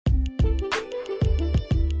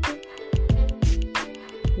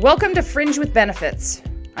Welcome to Fringe with Benefits.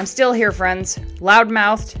 I'm still here, friends.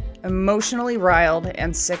 Loudmouthed, emotionally riled,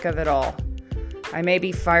 and sick of it all. I may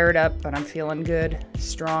be fired up, but I'm feeling good,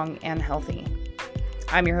 strong, and healthy.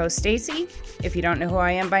 I'm your host, Stacy. If you don't know who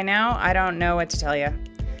I am by now, I don't know what to tell you.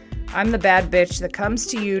 I'm the bad bitch that comes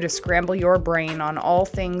to you to scramble your brain on all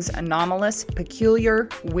things anomalous, peculiar,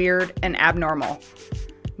 weird, and abnormal.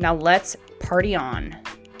 Now let's party on.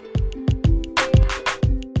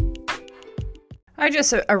 I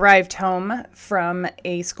just arrived home from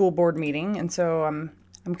a school board meeting, and so I'm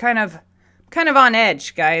kind of on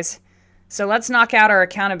edge, guys. So let's knock out our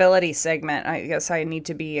accountability segment. I guess I need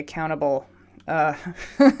to be accountable.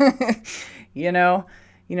 You know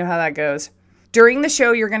how that goes. During the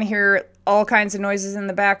show, you're going to hear all kinds of noises in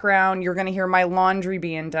the background. You're going to hear my laundry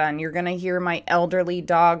being done. You're going to hear my elderly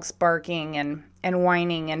dogs barking and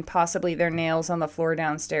whining and possibly their nails on the floor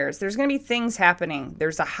downstairs. There's going to be things happening.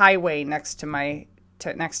 There's a highway next to my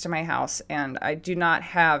house, and I do not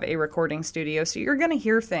have a recording studio, so you're going to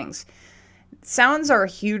hear things. Sounds are a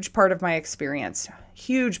huge part of my experience,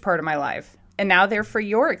 huge part of my life, and now they're for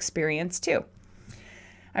your experience too.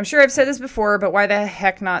 I'm sure I've said this before, but why the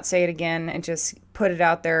heck not say it again and just put it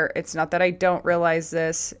out there? It's not that I don't realize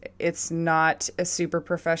this. It's not a super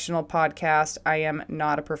professional podcast. I am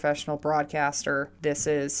not a professional broadcaster. This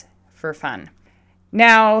is for fun.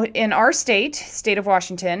 Now, in our state of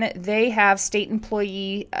Washington, they have state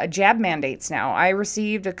employee jab mandates now. I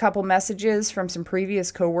received a couple messages from some previous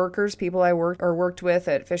coworkers, people I worked with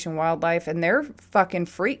at Fish and Wildlife, and they're fucking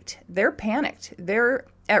freaked. They're panicked. They're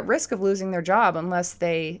at risk of losing their job unless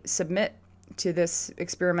they submit to this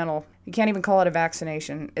experimental. You can't even call it a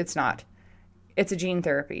vaccination. It's not. It's a gene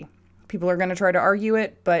therapy. People are going to try to argue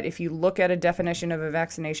it, but if you look at a definition of a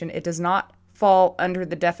vaccination, it does not fall under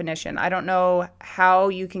the definition. I don't know how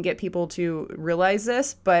you can get people to realize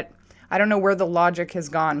this, but I don't know where the logic has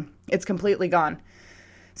gone. It's completely gone.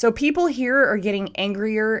 So people here are getting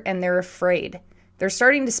angrier and they're afraid. They're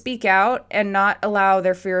starting to speak out and not allow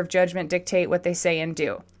their fear of judgment dictate what they say and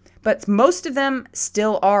do. But most of them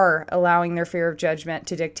still are allowing their fear of judgment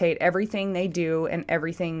to dictate everything they do and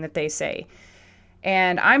everything that they say.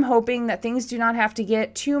 And I'm hoping that things do not have to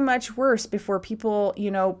get too much worse before people,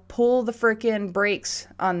 pull the frickin' brakes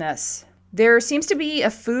on this. There seems to be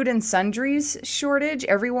a food and sundries shortage.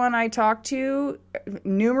 Everyone I talk to,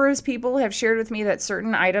 numerous people have shared with me that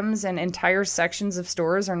certain items and entire sections of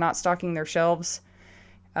stores are not stocking their shelves.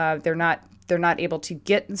 They're not able to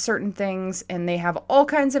get certain things, and they have all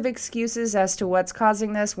kinds of excuses as to what's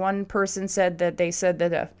causing this. One person said that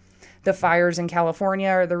the fires in California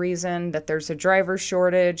are the reason, that there's a driver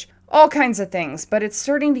shortage, all kinds of things. But it's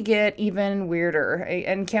starting to get even weirder.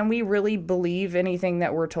 And can we really believe anything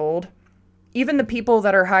that we're told? Even the people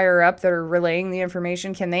that are higher up that are relaying the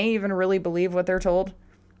information, can they even really believe what they're told?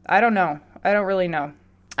 I don't know. I don't really know.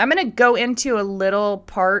 I'm going to go into a little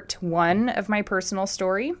part 1 of my personal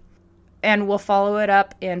story, and we'll follow it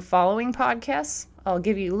up in following podcasts. I'll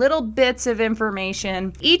give you little bits of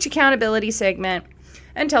information, each accountability segment,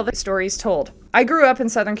 until the story's told. I grew up in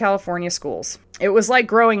Southern California schools. It was like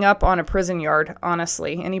growing up on a prison yard,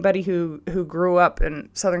 honestly. Anybody who grew up in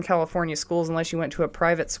Southern California schools, unless you went to a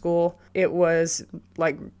private school, it was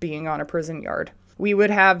like being on a prison yard. We would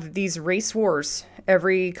have these race wars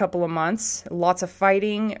every couple of months, lots of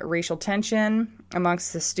fighting, racial tension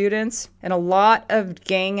amongst the students, and a lot of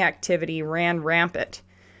gang activity ran rampant.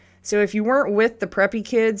 So if you weren't with the preppy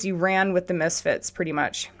kids, you ran with the misfits, pretty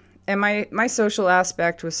much. And my social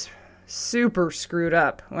aspect was super screwed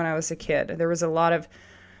up when I was a kid. There was a lot of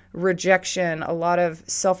rejection, a lot of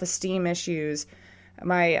self-esteem issues,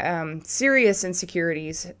 my serious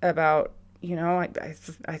insecurities about,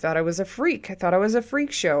 I thought I was a freak. I thought I was a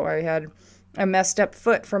freak show. I had a messed up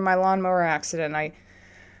foot from my lawnmower accident.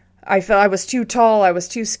 I felt I was too tall. I was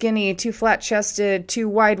too skinny, too flat-chested, too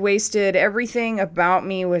wide-waisted. Everything about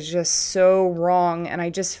me was just so wrong, and I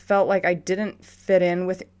just felt like I didn't fit in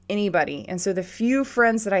with anybody. And so the few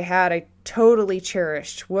friends that I had, I totally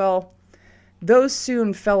cherished. Well, those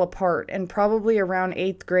soon fell apart, and probably around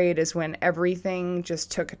 8th grade is when everything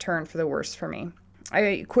just took a turn for the worse for me.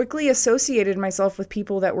 I quickly associated myself with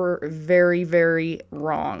people that were very, very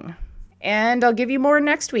wrong. And I'll give you more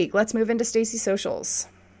next week. Let's move into Stacy's socials.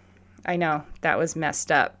 I know, that was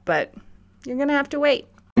messed up, but you're going to have to wait.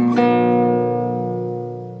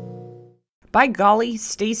 By golly,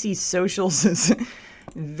 Stacy's socials is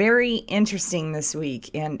very interesting this week,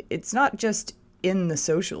 and it's not just in the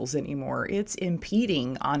socials anymore. It's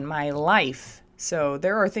impeding on my life. So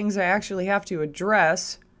there are things I actually have to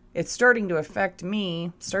address. It's starting to affect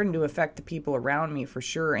me, starting to affect the people around me for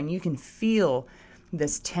sure, and you can feel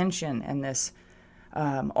this tension and this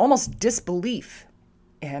almost disbelief,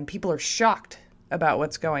 and people are shocked about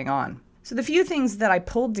what's going on. So the few things that I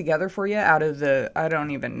pulled together for you out of I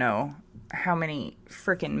don't even know how many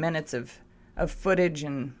freaking minutes of footage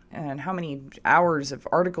and how many hours of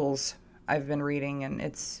articles I've been reading, and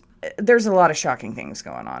there's a lot of shocking things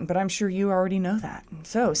going on, but I'm sure you already know that.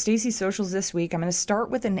 So, Stacy Socials this week, I'm going to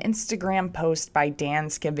start with an Instagram post by Dan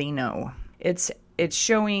Scavino. It's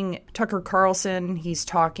showing Tucker Carlson. He's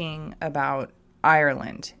talking about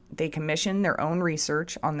Ireland. They commissioned their own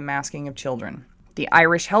research on the masking of children. The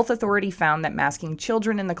Irish Health Authority found that masking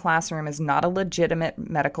children in the classroom is not a legitimate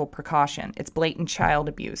medical precaution. It's blatant child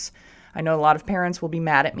abuse. I know a lot of parents will be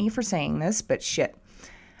mad at me for saying this, but shit.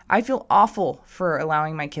 I feel awful for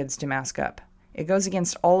allowing my kids to mask up. It goes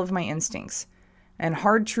against all of my instincts. And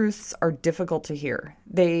hard truths are difficult to hear.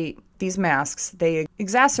 These masks, they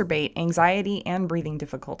exacerbate anxiety and breathing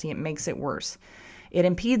difficulty. It makes it worse. It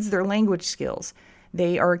impedes their language skills.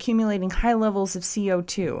 They are accumulating high levels of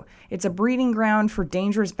CO2. It's a breeding ground for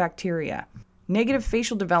dangerous bacteria. Negative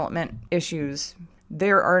facial development issues.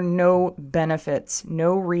 There are no benefits,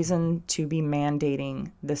 no reason to be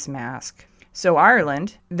mandating this mask. So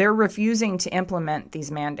Ireland, they're refusing to implement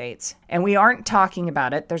these mandates. And we aren't talking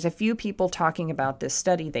about it. There's a few people talking about this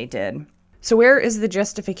study they did. So where is the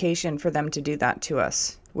justification for them to do that to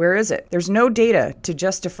us? Where is it? There's no data to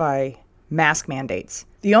justify mask mandates.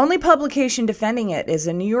 The only publication defending it is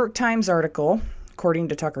a New York Times article, according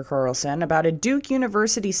to Tucker Carlson, about a Duke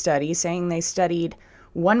University study saying they studied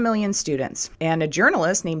 1 million students. And a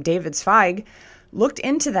journalist named David Zweig looked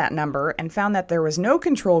into that number and found that there was no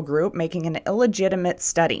control group, making an illegitimate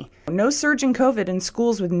study. No surge in COVID in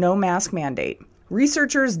schools with no mask mandate.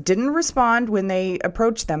 Researchers didn't respond when they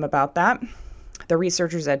approached them about that, the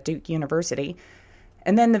researchers at Duke University.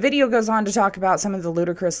 And then the video goes on to talk about some of the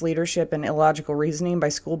ludicrous leadership and illogical reasoning by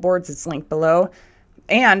school boards. It's linked below.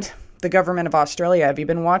 And the government of Australia. Have you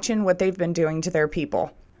been watching what they've been doing to their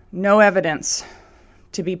people? No evidence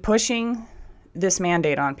to be pushing this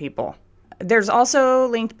mandate on people. There's also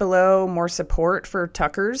linked below more support for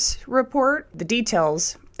Tucker's report. The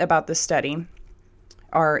details about this study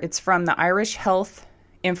it's from the Irish Health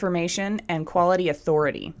Information and Quality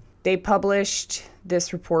Authority. They published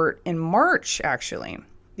this report in March, actually.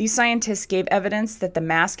 These scientists gave evidence that the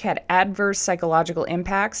mask had adverse psychological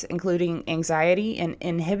impacts, including anxiety and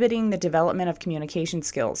inhibiting the development of communication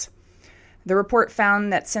skills. The report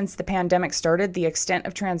found that since the pandemic started, the extent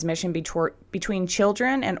of transmission between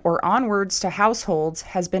children or onwards to households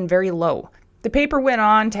has been very low. The paper went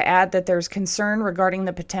on to add that there's concern regarding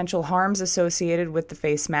the potential harms associated with the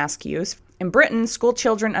face mask use. In Britain, school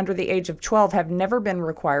children under the age of 12 have never been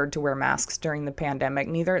required to wear masks during the pandemic,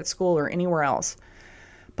 neither at school or anywhere else.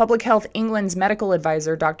 Public Health England's medical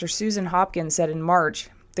advisor, Dr. Susan Hopkins, said in March,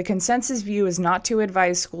 the consensus view is not to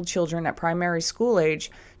advise school children at primary school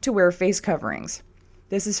age to wear face coverings.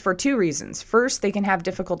 This is for two reasons. First, they can have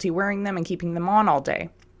difficulty wearing them and keeping them on all day.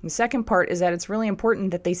 The second part is that it's really important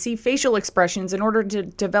that they see facial expressions in order to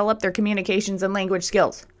develop their communications and language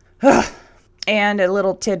skills. And a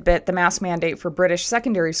little tidbit, the mask mandate for British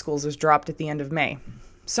secondary schools was dropped at the end of May.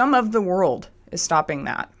 Some of the world is stopping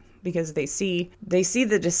that because they see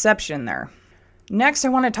the deception there. Next, I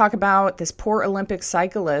want to talk about this poor Olympic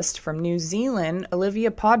cyclist from New Zealand,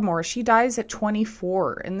 Olivia Podmore. She dies at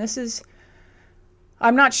 24, and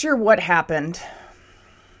I'm not sure what happened,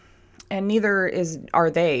 and neither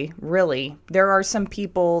are they, really. There are some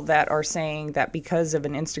people that are saying that because of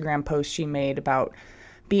an Instagram post she made about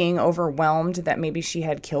being overwhelmed, that maybe she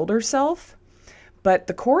had killed herself. But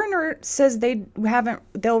the coroner says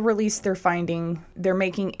they'll release their finding. They're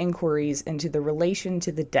making inquiries into the relation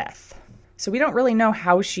to the death. So we don't really know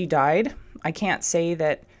how she died. I can't say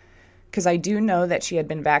that, because I do know that she had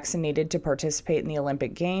been vaccinated to participate in the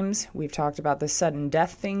Olympic Games. We've talked about the sudden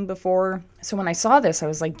death thing before. So when I saw this, I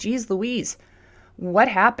was like, geez Louise, what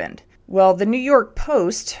happened? Well, the New York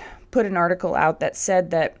Post put an article out that said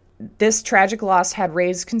that this tragic loss had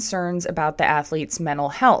raised concerns about the athlete's mental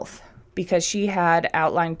health because she had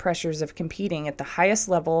outlined pressures of competing at the highest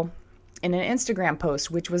level in an Instagram post,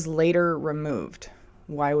 which was later removed.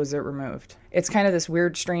 Why was it removed? It's kind of this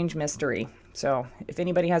weird, strange mystery. So if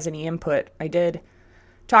anybody has any input, I did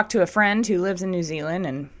talk to a friend who lives in New Zealand,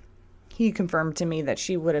 and he confirmed to me that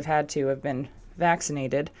she would have had to have been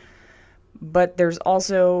vaccinated. But there's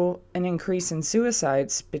also an increase in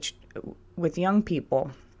suicides with young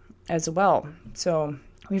people as well. So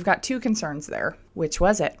we've got two concerns there. Which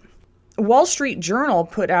was it? Wall Street Journal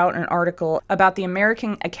put out an article about the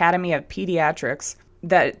American Academy of Pediatrics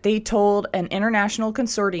that they told an international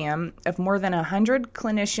consortium of more than 100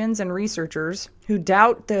 clinicians and researchers who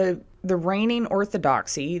doubt the the reigning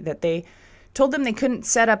orthodoxy that they told them they couldn't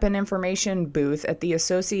set up an information booth at the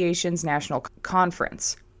association's national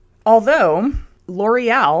conference. Although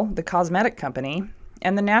L'Oreal, the cosmetic company,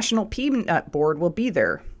 and the National Peanut Board will be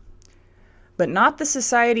there, but not the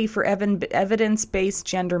Society for Evidence-Based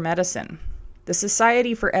Gender Medicine. The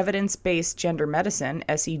Society for Evidence-Based Gender Medicine,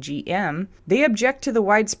 SEGM, they object to the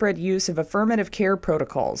widespread use of affirmative care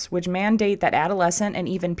protocols, which mandate that adolescent and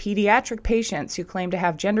even pediatric patients who claim to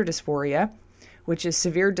have gender dysphoria, which is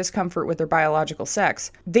severe discomfort with their biological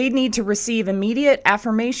sex, they need to receive immediate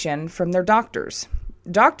affirmation from their doctors.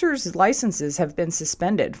 Doctors' licenses have been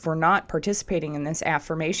suspended for not participating in this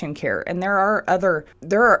affirmation care, and there are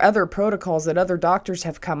other protocols that other doctors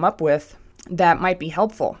have come up with that might be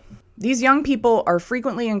helpful. These young people are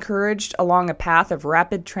frequently encouraged along a path of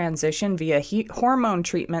rapid transition via hormone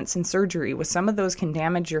treatments and surgery, with some of those can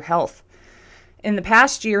damage your health. In the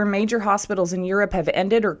past year, major hospitals in Europe have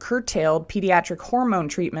ended or curtailed pediatric hormone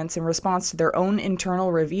treatments in response to their own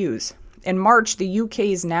internal reviews. In March, the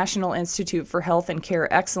UK's National Institute for Health and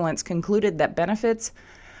Care Excellence concluded that benefits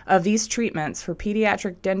of these treatments for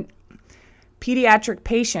pediatric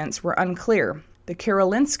patients were unclear. The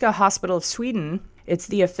Karolinska Hospital of Sweden, it's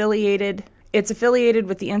affiliated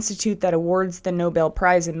with the institute that awards the Nobel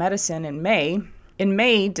Prize in Medicine in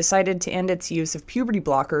May, decided to end its use of puberty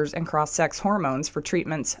blockers and cross-sex hormones for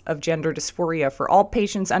treatments of gender dysphoria for all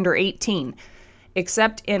patients under 18,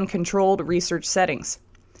 except in controlled research settings.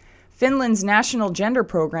 Finland's National Gender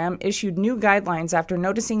Program issued new guidelines after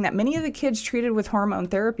noticing that many of the kids treated with hormone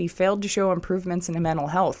therapy failed to show improvements in mental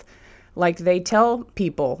health, like they tell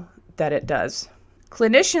people that it does.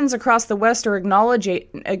 Clinicians across the West are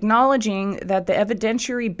acknowledging that the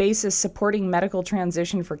evidentiary basis supporting medical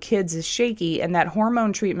transition for kids is shaky and that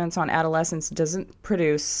hormone treatments on adolescents doesn't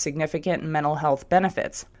produce significant mental health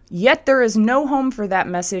benefits. Yet there is no home for that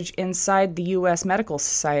message inside the U.S. medical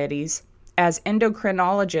societies, as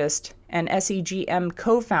endocrinologist and SEGM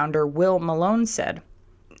co-founder Will Malone said.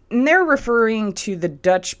 And they're referring to the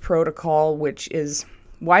Dutch protocol, which is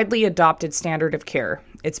widely adopted standard of care.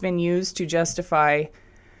 It's been used to justify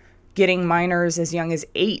getting minors as young as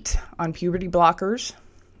 8 on puberty blockers,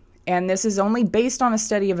 and this is only based on a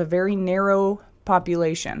study of a very narrow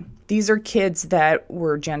population. These are kids that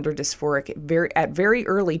were gender dysphoric at very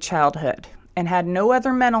early childhood and had no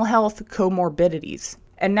other mental health comorbidities.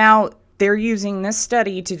 And now they're using this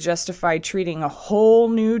study to justify treating a whole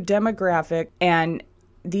new demographic, and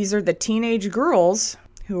these are the teenage girls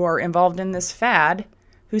who are involved in this fad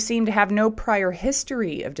who seem to have no prior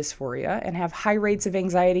history of dysphoria and have high rates of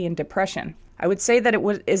anxiety and depression. I would say that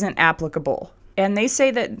it isn't applicable. And they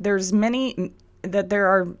say that there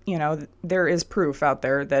is proof out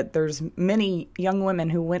there that there's many young women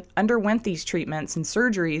who underwent these treatments and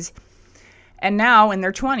surgeries, and now in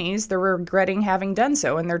their 20s, they're regretting having done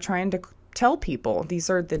so, and they're trying to tell people. These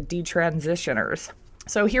are the detransitioners.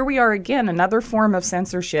 So here we are again, another form of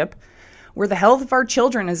censorship where the health of our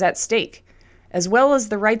children is at stake, as well as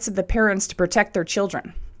the rights of the parents to protect their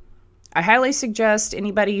children. I highly suggest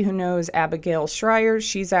anybody who knows Abigail Shrier,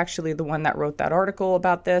 she's actually the one that wrote that article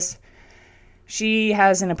about this. She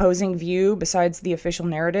has an opposing view besides the official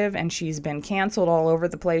narrative, and she's been canceled all over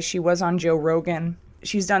the place. She was on Joe Rogan.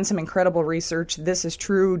 She's done some incredible research. This is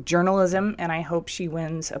true journalism, and I hope she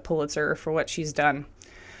wins a Pulitzer for what she's done.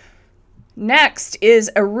 Next is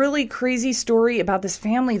a really crazy story about this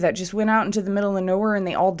family that just went out into the middle of nowhere and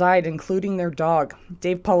they all died, including their dog.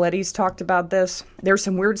 Dave Pauletti's talked about this. There's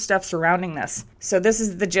some weird stuff surrounding this. So this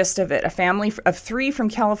is the gist of it. A family of 3 from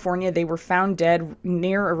California, they were found dead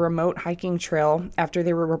near a remote hiking trail after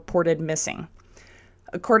they were reported missing.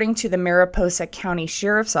 According to the Mariposa County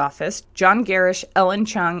Sheriff's Office, John Garish, Ellen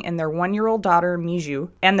Chung, and their 1-year-old daughter, Miju,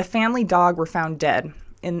 and the family dog were found dead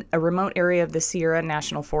in a remote area of the Sierra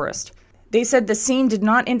National Forest. They said the scene did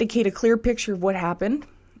not indicate a clear picture of what happened,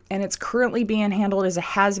 and it's currently being handled as a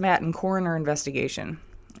hazmat and coroner investigation.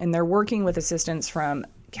 And they're working with assistance from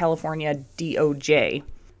California DOJ.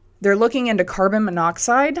 They're looking into carbon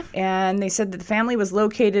monoxide, and they said that the family was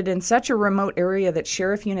located in such a remote area that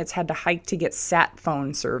sheriff units had to hike to get sat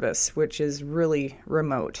phone service, which is really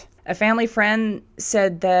remote. A family friend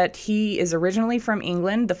said that he is originally from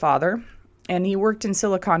England, the father, and he worked in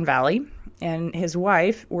Silicon Valley, and his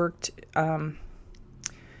wife worked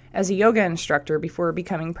as a yoga instructor before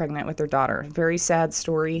becoming pregnant with their daughter. Very sad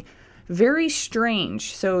story. Very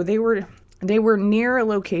strange. So they were near a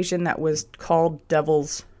location that was called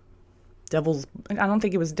Devil's, I don't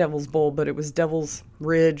think it was Devil's Bowl, but it was Devil's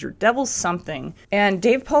Ridge or Devil's something. And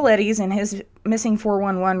Dave Pauletti's in his Missing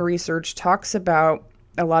 411 research talks about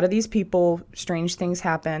A lot of these people, strange things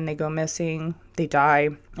happen. They go missing, they die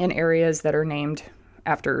in areas that are named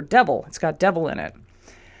after devil. It's got devil in it.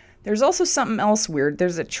 There's also something else weird.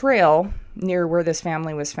 There's a trail near where this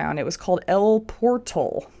family was found. It was called El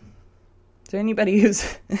Portal. So anybody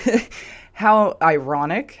who's, how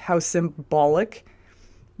ironic, how symbolic,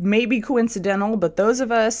 maybe coincidental, but those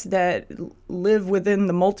of us that live within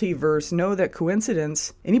the multiverse know that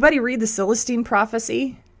coincidence. Anybody read the Celestine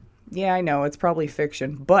Prophecy? Yeah, I know, it's probably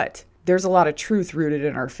fiction, but there's a lot of truth rooted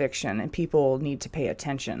in our fiction, and people need to pay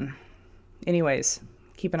attention. Anyways,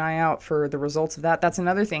 keep an eye out for the results of that. That's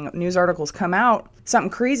another thing. News articles come out, something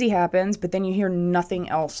crazy happens, but then you hear nothing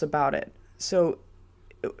else about it. So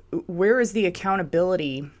where is the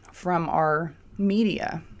accountability from our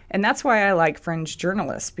media? And that's why I like fringe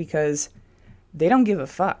journalists, because they don't give a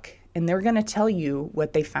fuck, and they're going to tell you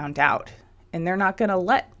what they found out, and they're not going to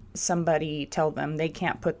let somebody tell them they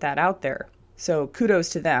can't put that out there. So kudos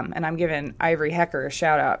to them. And I'm giving Ivory Hecker a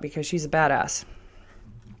shout out because she's a badass.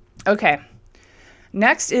 Okay.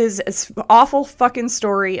 Next is an awful fucking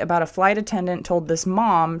story about a flight attendant told this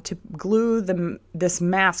mom to glue this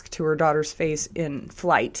mask to her daughter's face in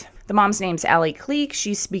flight. The mom's name's Allie Cleek.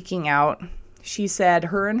 She's speaking out. She said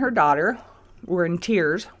her and her daughter were in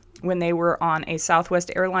tears when they were on a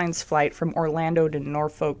Southwest Airlines flight from Orlando to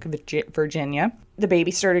Norfolk, Virginia. The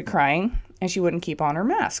baby started crying, and she wouldn't keep on her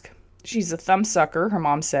mask. She's a thumb sucker, her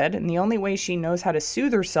mom said, and the only way she knows how to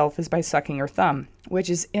soothe herself is by sucking her thumb, which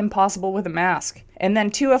is impossible with a mask. And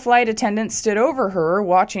then two flight attendants stood over her,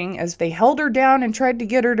 watching as they held her down and tried to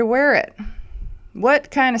get her to wear it.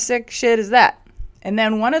 What kind of sick shit is that? And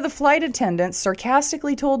then one of the flight attendants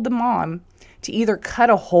sarcastically told the mom to either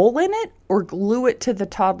cut a hole in it or glue it to the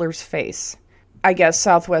toddler's face. I guess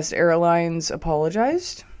Southwest Airlines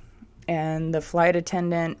apologized, and the flight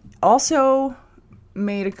attendant also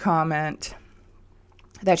made a comment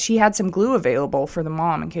that she had some glue available for the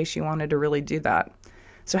mom in case she wanted to really do that.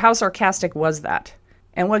 So how sarcastic was that?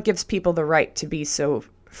 And what gives people the right to be so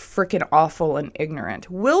freaking awful and ignorant?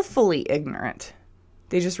 Willfully ignorant.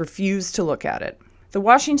 They just refuse to look at it. The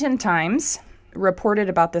Washington Times reported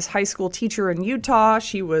about this high school teacher in Utah.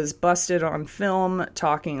 She was busted on film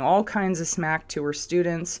talking all kinds of smack to her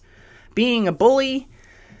students, being a bully.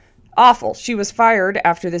 Awful. She was fired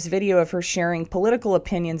after this video of her sharing political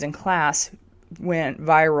opinions in class went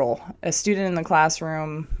viral. A student in the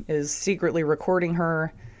classroom is secretly recording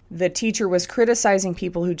her. The teacher was criticizing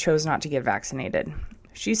people who chose not to get vaccinated.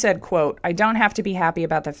 She said, quote, "I don't have to be happy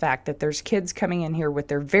about the fact that there's kids coming in here with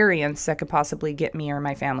their variants that could possibly get me or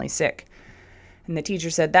my family sick." And the teacher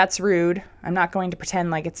said, "That's rude. I'm not going to pretend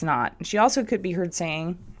like it's not." And she also could be heard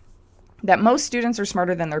saying that most students are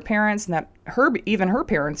smarter than their parents, and that even her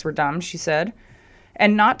parents were dumb, she said,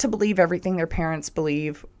 and not to believe everything their parents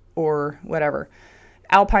believe or whatever.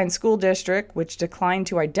 Alpine School District, which declined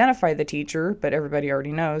to identify the teacher, but everybody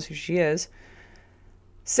already knows who she is,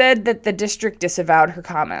 said that the district disavowed her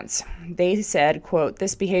comments. They said, quote,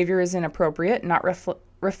 "This behavior is inappropriate, not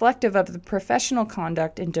reflective of the professional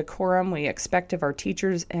conduct and decorum we expect of our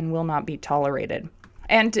teachers and will not be tolerated."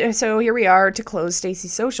 And so here we are to close Stacy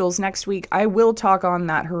Socials. Next week, I will talk on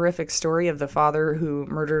that horrific story of the father who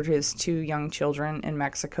murdered his 2 young children in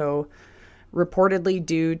Mexico, reportedly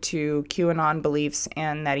due to QAnon beliefs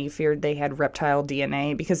and that he feared they had reptile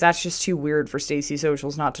DNA, because that's just too weird for Stacy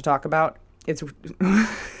Socials not to talk about. It's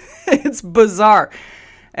it's bizarre.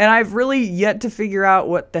 And I've really yet to figure out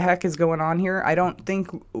what the heck is going on here. I don't think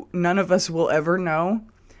none of us will ever know,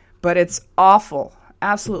 but it's awful,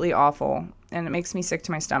 absolutely awful, and it makes me sick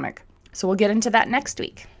to my stomach. So we'll get into that next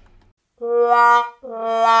week.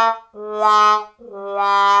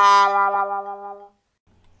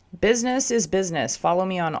 Business is business. Follow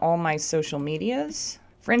me on all my social medias.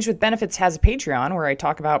 Fringe with Benefits has a Patreon where I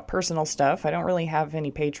talk about personal stuff. I don't really have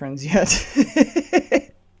any patrons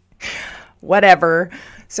yet. Whatever.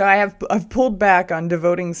 So I've pulled back on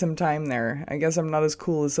devoting some time there. I guess I'm not as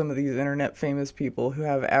cool as some of these internet famous people who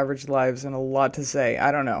have average lives and a lot to say.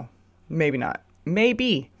 I don't know. Maybe not.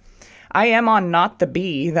 Maybe. I am on Not the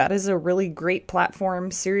Bee. That is a really great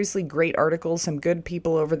platform. Seriously great articles. Some good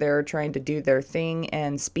people over there trying to do their thing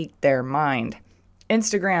and speak their mind.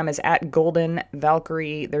 Instagram is at Golden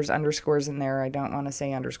Valkyrie. There's underscores in there. I don't want to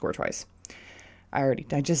say underscore twice. I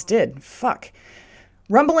just did. Fuck.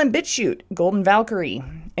 Rumble and BitChute, Golden Valkyrie.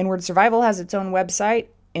 Inward Survival has its own website,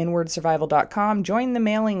 inwardsurvival.com. Join the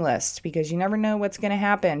mailing list because you never know what's going to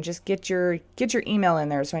happen. Just get your email in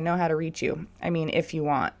there so I know how to reach you. I mean, if you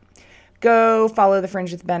want. Go follow the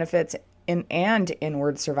Fringe with Benefits and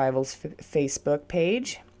Inward Survival's Facebook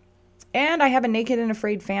page. And I have a Naked and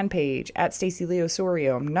Afraid fan page at Stacey Lee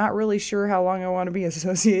Osorio. I'm not really sure how long I want to be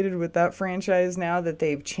associated with that franchise now that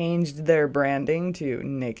they've changed their branding to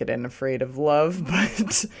Naked and Afraid of Love,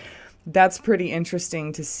 but that's pretty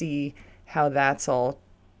interesting to see how that's all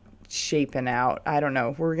shaping out. I don't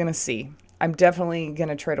know. We're going to see. I'm definitely going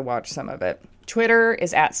to try to watch some of it. Twitter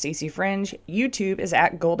is at Stacey Fringe. YouTube is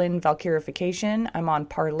at Golden Valkyrification. I'm on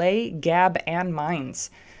Parlay, Gab, and Minds.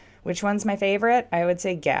 Which one's my favorite? I would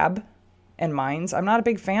say Gab and Minds. I'm not a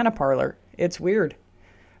big fan of Parler. It's weird.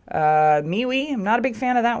 MeWe, I'm not a big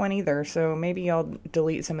fan of that one either, so maybe I'll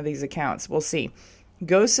delete some of these accounts. We'll see.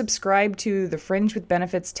 Go subscribe to the Fringe with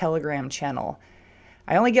Benefits Telegram channel.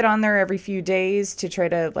 I only get on there every few days to try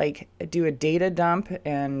to do a data dump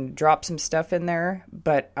and drop some stuff in there,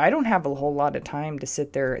 but I don't have a whole lot of time to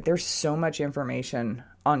sit there. There's so much information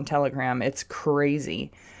on Telegram. It's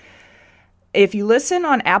crazy. If you listen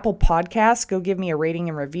on Apple Podcasts, go give me a rating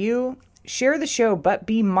and review. Share the show, but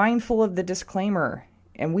be mindful of the disclaimer.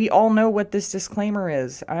 And we all know what this disclaimer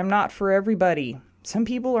is. I'm not for everybody. Some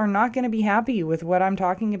people are not going to be happy with what I'm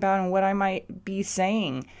talking about and what I might be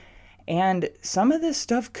saying. And some of this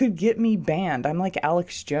stuff could get me banned. I'm like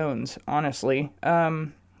Alex Jones, honestly.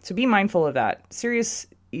 So be mindful of that.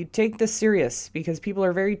 You take this serious because people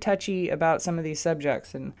are very touchy about some of these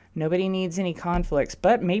subjects and nobody needs any conflicts.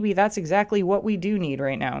 But maybe that's exactly what we do need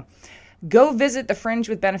right now. Go visit the Fringe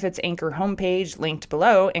with Benefits Anchor homepage linked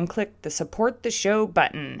below and click the Support the Show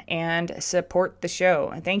button and support the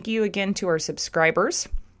show. Thank you again to our subscribers.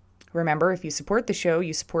 Remember, if you support the show,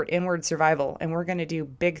 you support Inward Survival, and we're going to do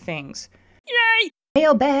big things. Yay!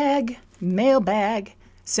 Mailbag.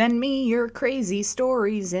 Send me your crazy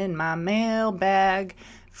stories in my mailbag.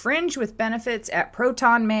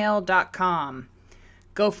 fringewithbenefits@protonmail.com.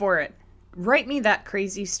 Go for it. Write me that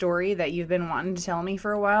crazy story that you've been wanting to tell me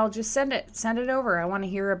for a while. Just send it over. I want to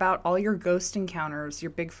hear about all your ghost encounters,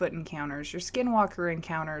 your Bigfoot encounters, your skinwalker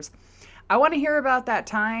encounters. I want to hear about that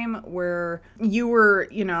time where you were,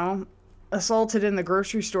 assaulted in the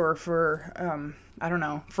grocery store for,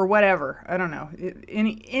 for whatever. I don't know.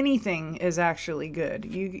 Anything is actually good.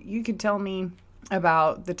 You could tell me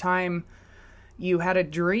about the time you had a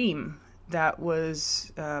dream that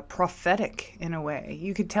was prophetic in a way.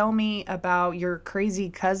 You could tell me about your crazy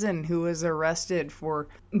cousin who was arrested for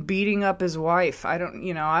beating up his wife. I don't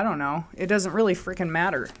know. It doesn't really freaking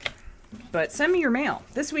matter. But send me your mail.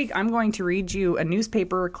 This week I'm going to read you a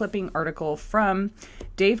newspaper clipping article from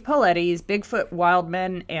Dave Pauletti's Bigfoot, Wild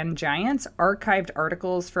Men, and Giants, archived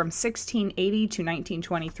articles from 1680 to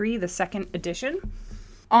 1923, the second edition.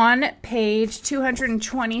 On page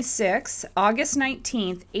 226, August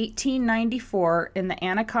 19th, 1894, in the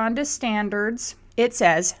Anaconda Standards, it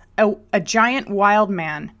says, a giant wild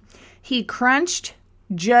man. He crunched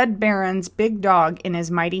Judd Barron's big dog in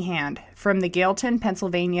his mighty hand, from the Gailton,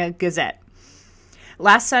 Pennsylvania Gazette.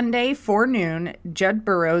 Last Sunday, forenoon, Judd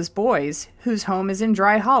Burroughs' boys, whose home is in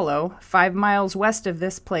Dry Hollow, 5 miles west of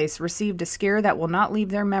this place, received a scare that will not leave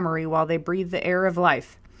their memory while they breathe the air of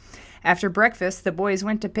life. After breakfast, the boys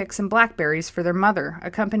went to pick some blackberries for their mother,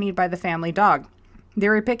 accompanied by the family dog. They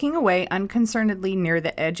were picking away unconcernedly near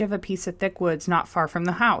the edge of a piece of thick woods not far from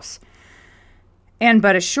the house, and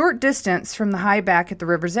but a short distance from the high back at the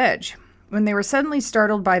river's edge, when they were suddenly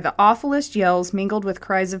startled by the awfulest yells mingled with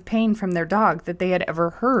cries of pain from their dog that they had ever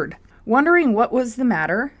heard. Wondering what was the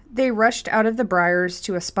matter, they rushed out of the briars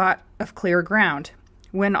to a spot of clear ground.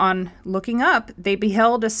 When on looking up, they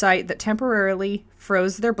beheld a sight that temporarily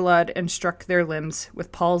froze their blood and struck their limbs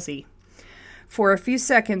with palsy. For a few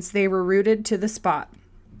seconds they were rooted to the spot.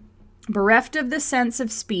 Bereft of the sense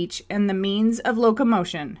of speech and the means of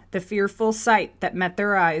locomotion, the fearful sight that met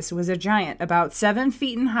their eyes was a giant about 7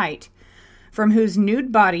 feet in height, from whose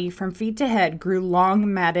nude body from feet to head grew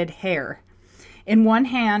long matted hair. In one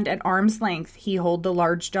hand, at arm's length, he held the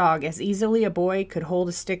large dog as easily a boy could hold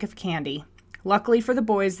a stick of candy. Luckily for the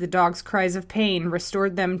boys, the dog's cries of pain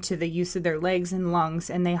restored them to the use of their legs and lungs,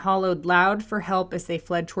 and they hollowed loud for help as they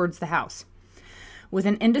fled towards the house. With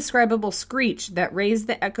an indescribable screech that raised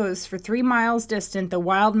the echoes for 3 miles distant, the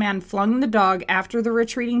wild man flung the dog after the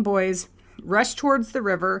retreating boys, rushed towards the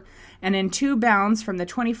river, and in 2 bounds from the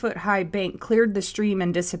 20-foot-high bank cleared the stream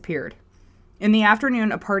and disappeared. In the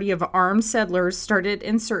afternoon, a party of armed settlers started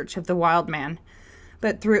in search of the wild man,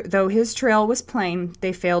 but though his trail was plain,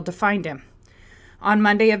 they failed to find him. On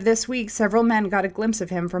Monday of this week, several men got a glimpse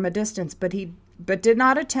of him from a distance, but did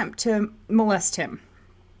not attempt to molest him.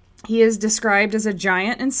 He is described as a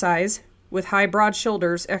giant in size, with high broad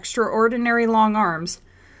shoulders, extraordinary long arms,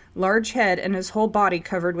 large head, and his whole body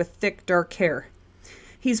covered with thick dark hair.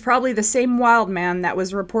 He's probably the same wild man that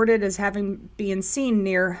was reported as having been seen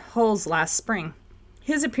near Hulls last spring.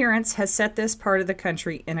 His appearance has set this part of the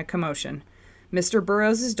country in a commotion. Mr.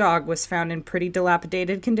 Burroughs' dog was found in pretty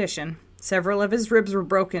dilapidated condition. Several of his ribs were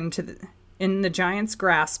broken in the giant's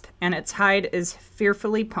grasp, and its hide is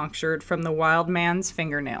fearfully punctured from the wild man's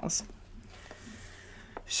fingernails.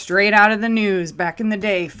 Straight out of the news back in the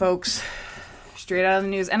day, folks. Straight out of the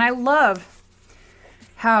news. And I love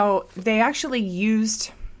how they actually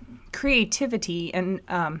used creativity and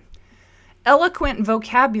eloquent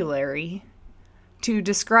vocabulary to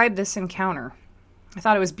describe this encounter. I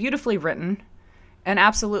thought it was beautifully written and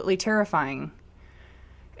absolutely terrifying.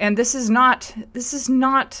 And this is not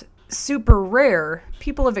super rare.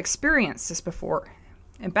 People have experienced this before.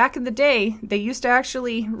 And back in the day, they used to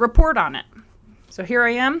actually report on it. So here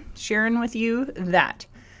I am, sharing with you that.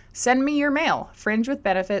 Send me your mail,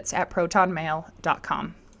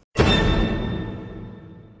 fringewithbenefits@protonmail.com.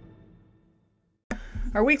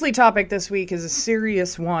 Our weekly topic this week is a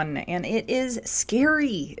serious one, and it is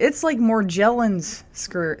scary. It's like Morgellons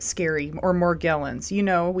scary, or Morgellons. You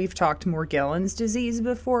know, we've talked Morgellons disease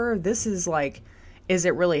before. This is like, is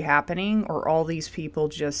it really happening, or all these people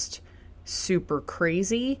just super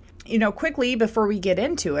crazy? You know, quickly, before we get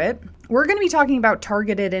into it, we're going to be talking about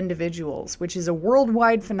targeted individuals, which is a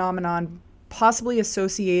worldwide phenomenon possibly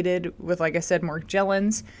associated with, like I said,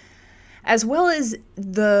 Morgellons, as well as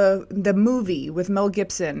the movie with Mel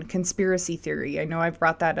Gibson, Conspiracy Theory. I know I've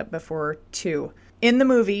brought that up before too. In the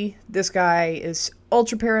movie, this guy is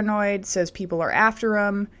ultra paranoid, says people are after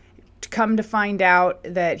him. Come to find out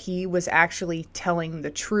that he was actually telling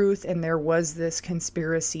the truth, and there was this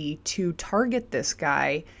conspiracy to target this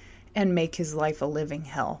guy and make his life a living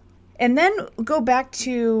hell. And then go back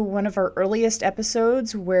to one of our earliest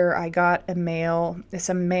episodes where I got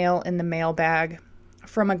some mail in the mailbag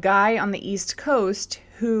from a guy on the East Coast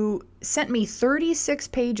who sent me 36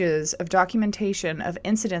 pages of documentation of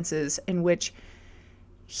incidences in which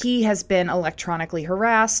he has been electronically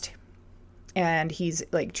harassed, and he's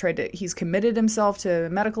committed himself to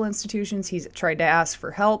medical institutions. He's tried to ask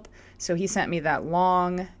for help. So he sent me that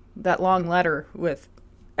long letter with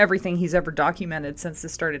everything he's ever documented since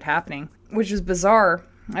this started happening, which is bizarre.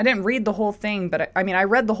 I didn't read the whole thing, but I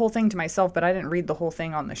read the whole thing to myself, but I didn't read the whole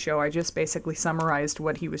thing on the show. I just basically summarized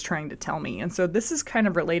what he was trying to tell me. And so this is kind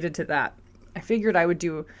of related to that. I figured I would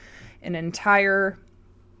do an entire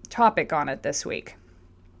topic on it this week.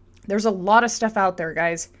 There's a lot of stuff out there,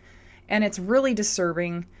 guys, and it's really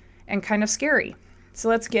disturbing and kind of scary. So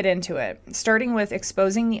let's get into it. Starting with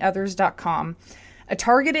exposingtheothers.com. A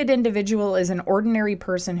targeted individual is an ordinary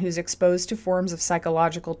person who's exposed to forms of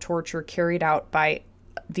psychological torture carried out by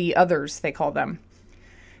the others, they call them.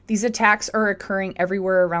 These attacks are occurring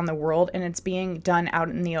everywhere around the world, and it's being done out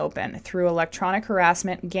in the open through electronic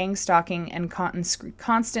harassment, gang stalking, and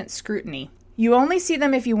constant scrutiny. You only see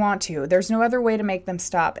them if you want to. There's no other way to make them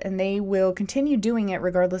stop, and they will continue doing it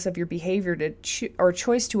regardless of your behavior or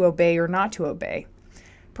choice to obey or not to obey.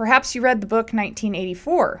 Perhaps you read the book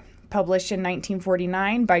 1984, published in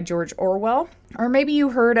 1949 by George Orwell, or maybe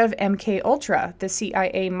you heard of MK Ultra, the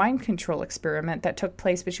CIA mind control experiment that took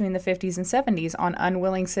place between the 50s and 70s on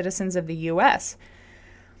unwilling citizens of the U.S.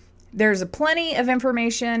 There's plenty of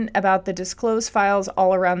information about the disclosed files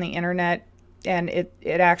all around the internet, and it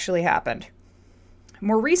actually happened.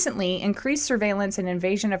 More recently, increased surveillance and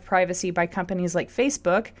invasion of privacy by companies like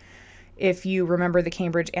Facebook, if you remember the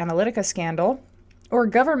Cambridge Analytica scandal, or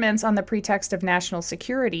governments on the pretext of national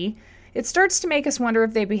security, it starts to make us wonder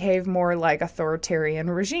if they behave more like authoritarian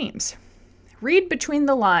regimes. Read between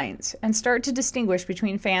the lines and start to distinguish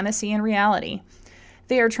between fantasy and reality.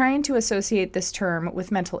 They are trying to associate this term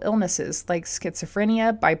with mental illnesses like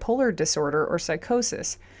schizophrenia, bipolar disorder, or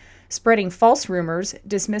psychosis, spreading false rumors,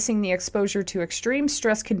 dismissing the exposure to extreme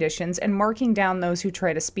stress conditions, and marking down those who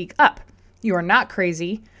try to speak up. You are not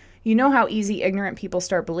crazy. You know how easy ignorant people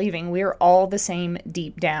start believing. We are all the same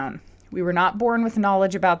deep down. We were not born with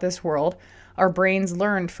knowledge about this world. Our brains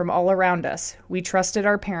learned from all around us. We trusted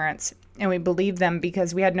our parents, and we believed them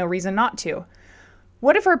because we had no reason not to.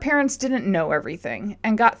 What if our parents didn't know everything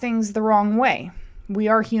and got things the wrong way? We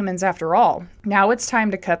are humans after all. Now it's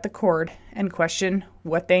time to cut the cord and question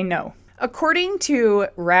what they know. According to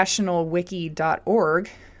rationalwiki.org,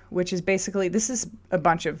 which is basically, this is a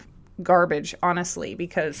bunch of garbage, honestly,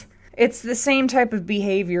 because it's the same type of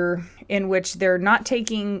behavior in which they're not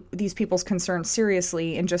taking these people's concerns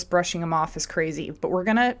seriously and just brushing them off as crazy. But we're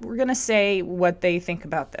gonna say what they think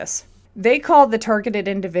about this. They call the targeted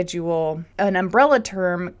individual an umbrella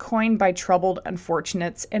term coined by troubled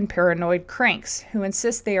unfortunates and paranoid cranks who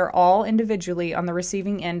insist they are all individually on the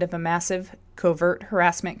receiving end of a massive covert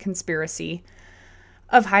harassment conspiracy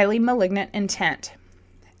of highly malignant intent.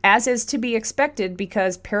 As is to be expected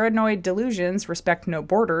because paranoid delusions respect no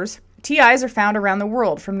borders, TIs are found around the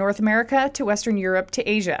world, from North America to Western Europe to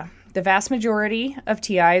Asia. The vast majority of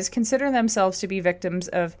TIs consider themselves to be victims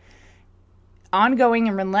of ongoing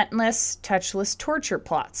and relentless touchless torture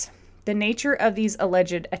plots. The nature of these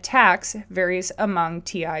alleged attacks varies among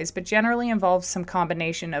TIs, but generally involves some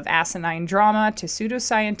combination of asinine drama to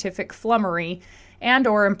pseudoscientific flummery and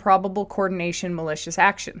or improbable coordination malicious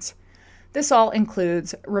actions. This all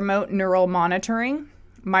includes remote neural monitoring,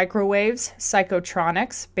 microwaves,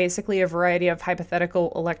 psychotronics, basically a variety of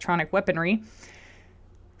hypothetical electronic weaponry,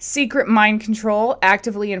 secret mind control,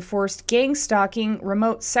 actively enforced gang stalking,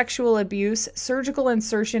 remote sexual abuse, surgical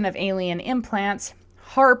insertion of alien implants,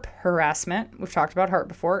 HARP harassment, we've talked about HARP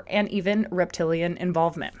before, and even reptilian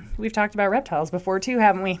involvement. We've talked about reptiles before too,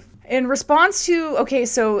 haven't we? In response to,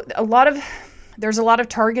 there's a lot of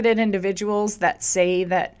targeted individuals that say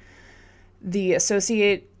that the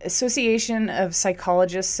Association of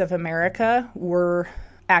Psychologists of America were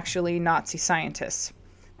actually Nazi scientists.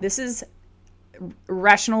 This is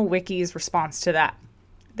Rational Wiki's response to that.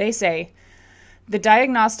 They say, the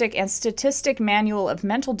Diagnostic and Statistic Manual of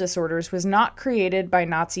Mental Disorders was not created by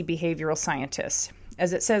Nazi behavioral scientists.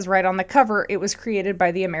 As it says right on the cover, it was created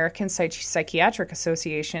by the American Psychiatric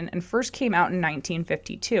Association and first came out in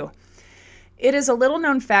 1952. It is a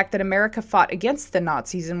little-known fact that America fought against the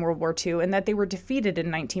Nazis in World War II and that they were defeated in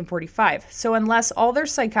 1945. So unless all their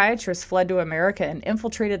psychiatrists fled to America and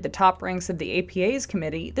infiltrated the top ranks of the APA's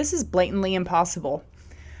committee, this is blatantly impossible.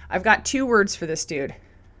 I've got 2 words for this dude.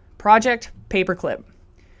 Project Paperclip.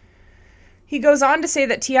 He goes on to say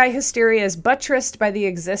that TI hysteria is buttressed by the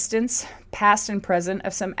existence, past and present,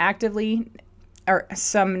 of some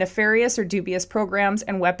nefarious or dubious programs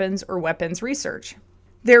and weapons or weapons research.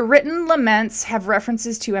 Their written laments have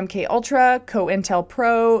references to MKUltra,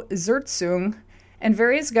 COINTELPRO, Zertsung, and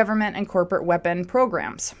various government and corporate weapon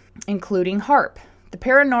programs, including HARP. The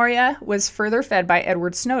paranoia was further fed by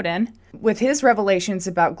Edward Snowden, with his revelations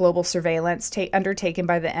about global surveillance undertaken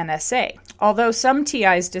by the NSA. Although some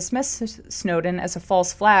TIs dismiss Snowden as a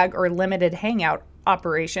false flag or limited hangout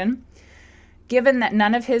operation, given that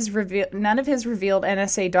none of his revealed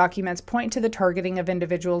NSA documents point to the targeting of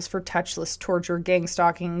individuals for touchless torture, gang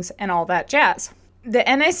stalkings, and all that jazz. The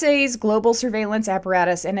NSA's global surveillance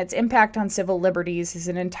apparatus and its impact on civil liberties is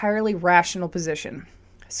an entirely rational position.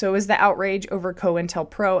 So is the outrage over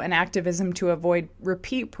COINTELPRO and activism to avoid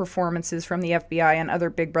repeat performances from the FBI and other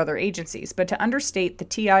Big Brother agencies. But to understate, the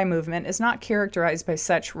TI movement is not characterized by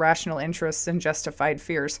such rational interests and justified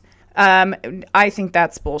fears. I think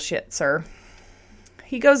that's bullshit, sir.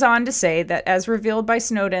 He goes on to say that as revealed by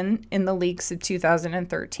Snowden in the leaks of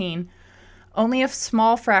 2013, only a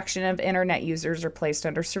small fraction of internet users are placed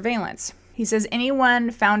under surveillance. He says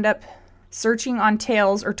anyone found up searching on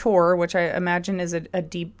Tails or Tor, which I imagine is a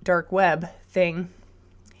deep dark web thing,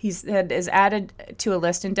 he said is added to a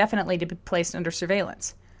list indefinitely to be placed under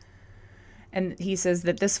surveillance. And he says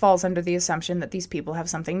that this falls under the assumption that these people have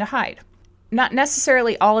something to hide. Not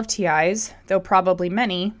necessarily all of TIs, though probably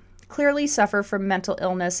many, clearly suffer from mental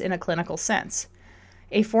illness in a clinical sense.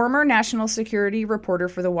 A former national security reporter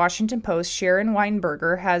for the Washington Post, Sharon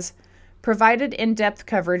Weinberger, has provided in-depth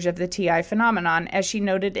coverage of the TI phenomenon, as she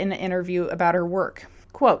noted in an interview about her work.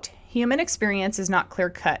 Quote, human experience is not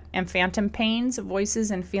clear-cut, and phantom pains,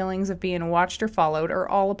 voices, and feelings of being watched or followed are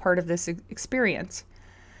all a part of this experience.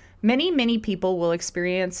 Many people will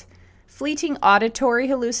experience fleeting auditory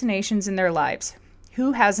hallucinations in their lives.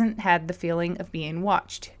 Who hasn't had the feeling of being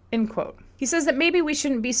watched? End quote. He says that maybe we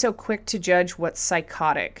shouldn't be so quick to judge what's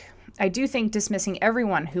psychotic. I do think dismissing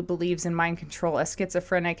everyone who believes in mind control as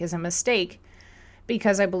schizophrenic is a mistake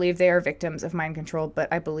because I believe they are victims of mind control,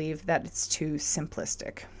 but I believe that it's too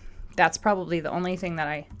simplistic. That's probably the only thing that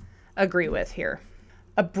I agree with here.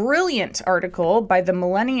 A brilliant article by the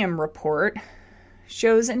Millennium Report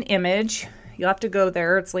shows an image. You'll have to go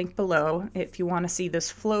there. It's linked below if you want to see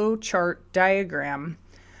this flow chart diagram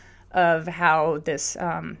of how this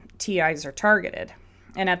TIs are targeted.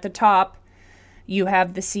 And at the top, you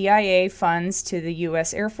have the CIA funds to the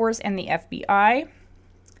U.S. Air Force and the FBI.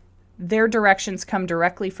 Their directions come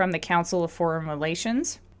directly from the Council of Foreign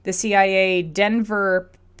Relations. The CIA Denver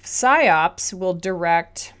PSYOPs will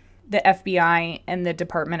direct the FBI and the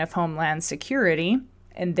Department of Homeland Security,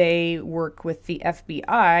 and they work with the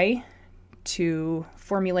FBI to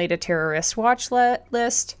formulate a terrorist watch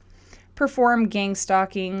list, perform gang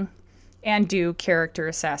stalking, and do character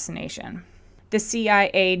assassination. The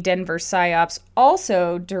CIA Denver PSYOPs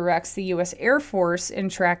also directs the U.S. Air Force in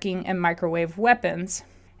tracking and microwave weapons,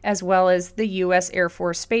 as well as the U.S. Air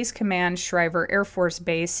Force Space Command Schriever Air Force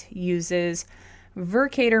Base uses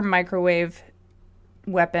Vercator microwave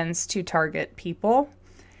weapons to target people.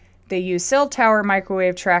 They use cell tower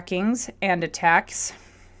microwave trackings and attacks,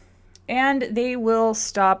 and they will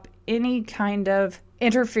stop any kind of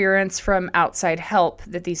interference from outside help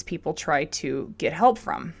that these people try to get help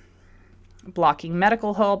from. Blocking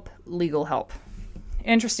medical help, legal help.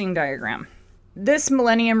 Interesting diagram. This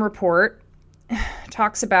Millennium Report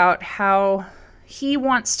talks about how he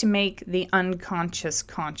wants to make the unconscious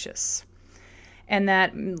conscious, and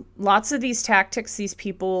that lots of these tactics these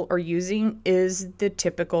people are using is the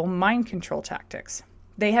typical mind control tactics.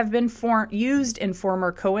 They have been used in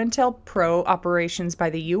former COINTELPRO operations by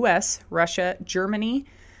the US, Russia, Germany,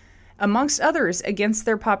 amongst others, against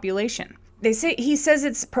their population. He says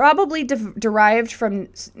it's probably derived from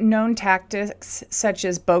known tactics such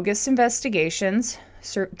as bogus investigations,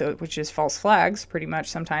 which is false flags pretty much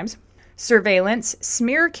sometimes, surveillance,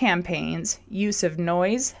 smear campaigns, use of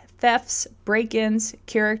noise, thefts, break-ins,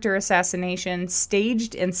 character assassination,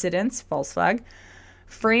 staged incidents, false flag,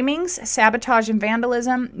 framings, sabotage and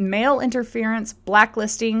vandalism, mail interference,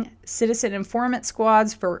 blacklisting, citizen informant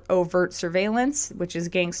squads for overt surveillance, which is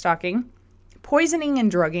gang stalking, poisoning and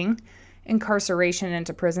drugging, incarceration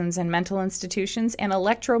into prisons and mental institutions, and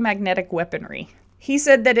electromagnetic weaponry. He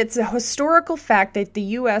said that it's a historical fact that the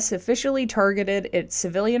U.S. officially targeted its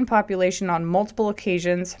civilian population on multiple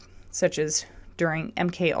occasions, such as during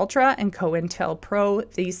MKUltra and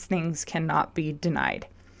COINTELPRO. These things cannot be denied.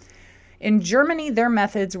 In Germany, their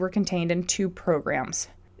methods were contained in two programs,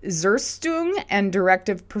 Züchtung and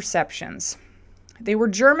Directive Perceptions. They were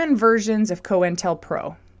German versions of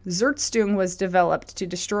COINTELPRO. Züchtung was developed to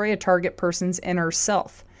destroy a target person's inner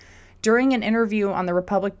self. During an interview on the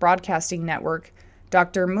Republic Broadcasting Network,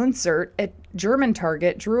 Dr. Munzert, a German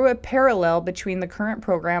target, drew a parallel between the current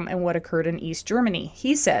program and what occurred in East Germany.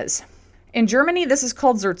 He says, in Germany, this is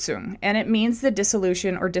called Züchtung, and it means the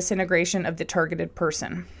dissolution or disintegration of the targeted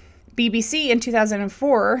person. BBC in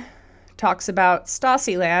 2004 talks about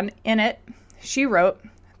Stasiland. In it, she wrote,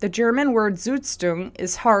 the German word Züchtung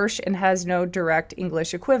is harsh and has no direct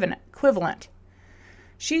English equivalent.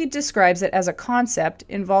 She describes it as a concept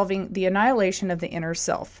involving the annihilation of the inner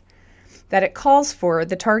self, that it calls for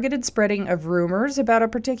the targeted spreading of rumors about a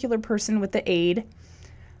particular person with the aid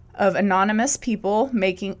of anonymous people,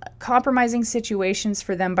 making compromising situations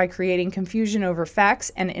for them by creating confusion over facts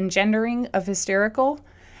and engendering of hysterical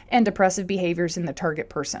and depressive behaviors in the target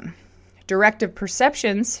person. Directive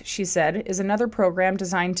Perceptions, she said, is another program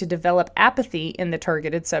designed to develop apathy in the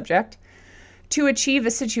targeted subject to achieve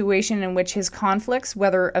a situation in which his conflicts,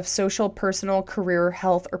 whether of social, personal, career,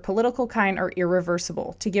 health, or political kind, are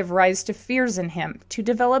irreversible, to give rise to fears in him, to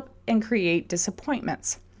develop and create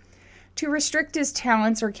disappointments, to restrict his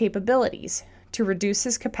talents or capabilities, to reduce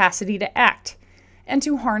his capacity to act, and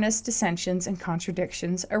to harness dissensions and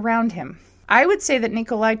contradictions around him. I would say that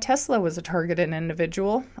Nikolai Tesla was a targeted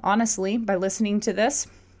individual, honestly, by listening to this,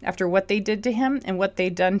 after what they did to him and what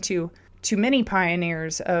they'd done to many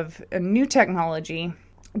pioneers of a new technology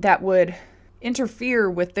that would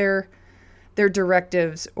interfere with their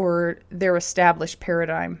directives or their established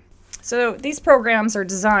paradigm. So these programs are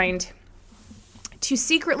designed to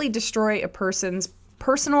secretly destroy a person's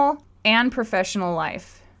personal and professional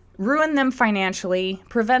life, ruin them financially,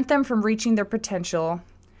 prevent them from reaching their potential,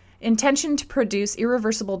 intention to produce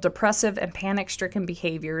irreversible depressive and panic-stricken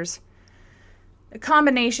behaviors, a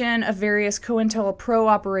combination of various COINTELPRO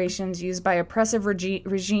operations used by oppressive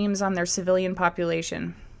regimes on their civilian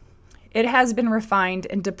population. It has been refined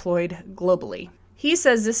and deployed globally. He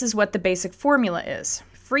says this is what the basic formula is.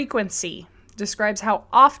 Frequency describes how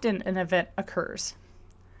often an event occurs.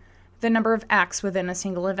 The number of acts within a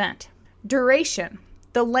single event. Duration,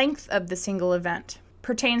 the length of the single event,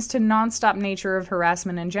 pertains to nonstop nature of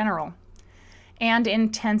harassment in general. And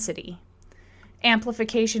intensity,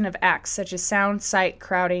 amplification of acts such as sound, sight,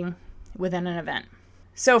 crowding within an event.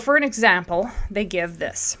 So for an example, they give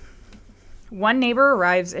this. One neighbor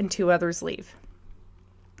arrives and two others leave.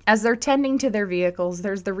 As they're tending to their vehicles,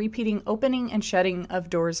 there's the repeating opening and shutting of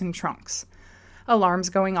doors and trunks, alarms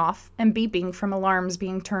going off, and beeping from alarms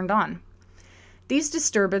being turned on. These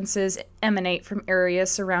disturbances emanate from areas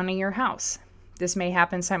surrounding your house. This may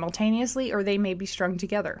happen simultaneously or they may be strung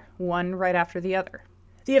together, one right after the other.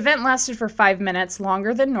 The event lasted for 5 minutes,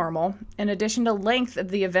 longer than normal. In addition to length of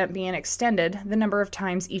the event being extended, the number of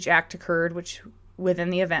times each act occurred which within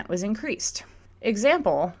the event was increased.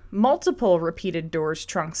 Example, multiple repeated doors,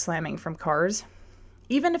 trunk slamming from cars,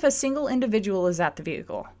 even if a single individual is at the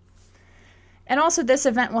vehicle. And also this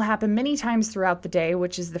event will happen many times throughout the day,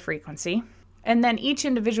 which is the frequency. And then each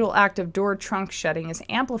individual act of door trunk shutting is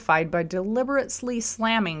amplified by deliberately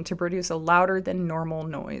slamming to produce a louder than normal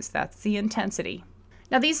noise. That's the intensity.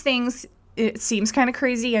 Now these things, it seems kind of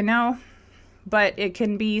crazy, I know, but it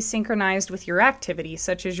can be synchronized with your activity,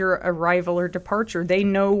 such as your arrival or departure. They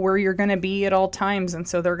know where you're going to be at all times, and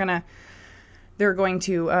so they're going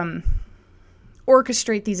to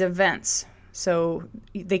orchestrate these events, so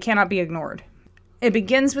they cannot be ignored. It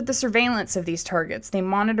begins with the surveillance of these targets. They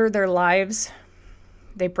monitor their lives.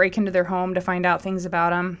 They break into their home to find out things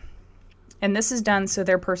about them. And this is done so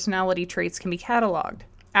their personality traits can be cataloged.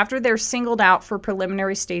 After they're singled out for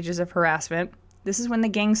preliminary stages of harassment, this is when the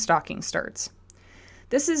gang stalking starts.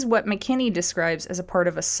 This is what McKinney describes as a part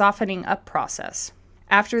of a softening up process.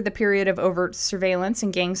 After the period of overt surveillance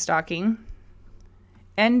and gang stalking,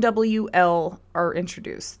 NWL are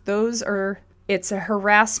introduced. It's a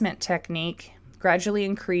harassment technique gradually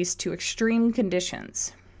increased to extreme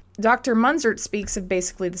conditions. Dr. Munzert speaks of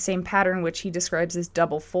basically the same pattern, which he describes as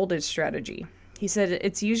double-folded strategy. He said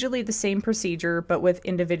it's usually the same procedure, but with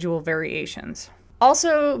individual variations.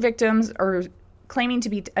 Also, victims are claiming to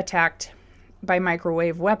be attacked by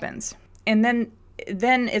microwave weapons. And then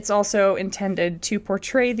it's also intended to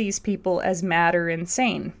portray these people as mad or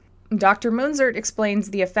insane. Dr. Munzert explains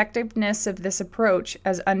the effectiveness of this approach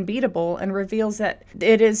as unbeatable and reveals that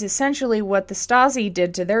it is essentially what the Stasi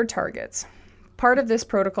did to their targets. Part of this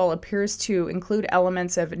protocol appears to include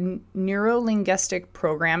elements of neurolinguistic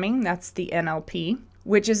programming, that's the NLP,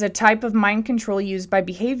 which is a type of mind control used by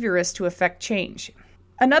behaviorists to effect change.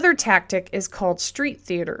 Another tactic is called street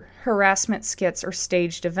theater, harassment skits, or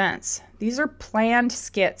staged events. These are planned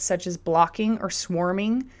skits such as blocking or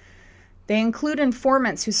swarming. They include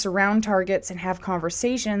informants who surround targets and have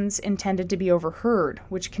conversations intended to be overheard,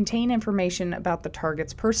 which contain information about the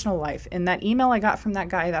target's personal life. In that email I got from that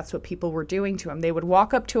guy, that's what people were doing to him. They would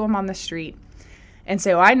walk up to him on the street and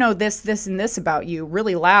say, "Oh, I know this, this, and this about you,"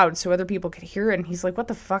 really loud so other people could hear it. And he's like, "What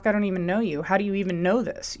the fuck? I don't even know you. How do you even know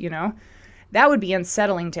this?" You know? That would be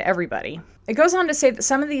unsettling to everybody. It goes on to say that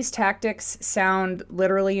some of these tactics sound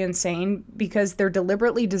literally insane because they're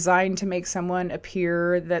deliberately designed to make someone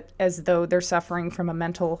appear as though they're suffering from a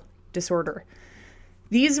mental disorder.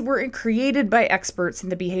 These were created by experts in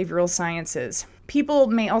the behavioral sciences. People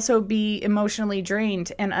may also be emotionally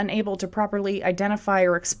drained and unable to properly identify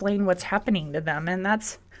or explain what's happening to them, and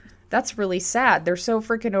that's really sad. They're so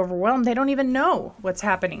freaking overwhelmed, they don't even know what's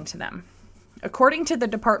happening to them. According to the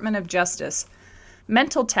Department of Justice,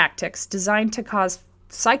 mental tactics designed to cause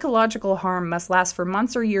psychological harm must last for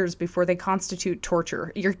months or years before they constitute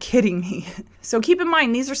torture. You're kidding me. So keep in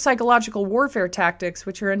mind, these are psychological warfare tactics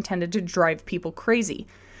which are intended to drive people crazy.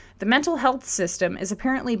 The mental health system is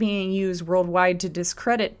apparently being used worldwide to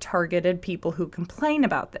discredit targeted people who complain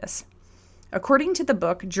about this. According to the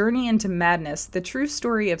book Journey into Madness, the true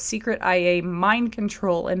story of secret IA mind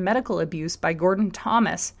control and medical abuse by Gordon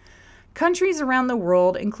Thomas, countries around the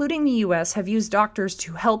world, including the U.S., have used doctors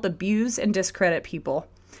to help abuse and discredit people,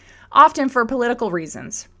 often for political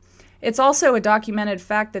reasons. It's also a documented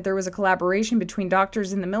fact that there was a collaboration between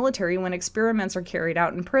doctors and the military when experiments are carried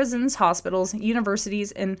out in prisons, hospitals,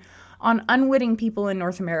 universities, and on unwitting people in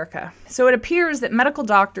North America. So it appears that medical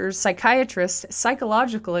doctors, psychiatrists,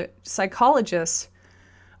 psychologists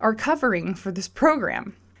are covering for this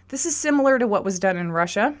program. This is similar to what was done in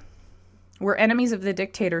Russia, where enemies of the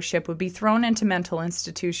dictatorship would be thrown into mental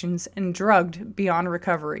institutions and drugged beyond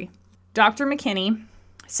recovery. Dr. McKinney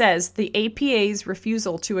says the APA's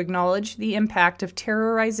refusal to acknowledge the impact of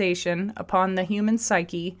terrorization upon the human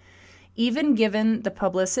psyche, even given the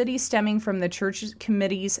publicity stemming from the Church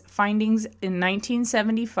Committee's findings in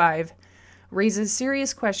 1975, raises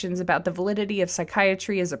serious questions about the validity of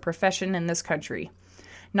psychiatry as a profession in this country,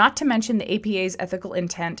 not to mention the APA's ethical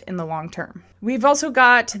intent in the long term. We've also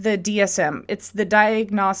got the DSM. It's the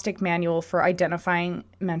Diagnostic Manual for Identifying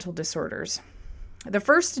Mental Disorders. The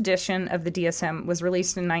first edition of the DSM was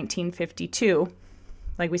released in 1952.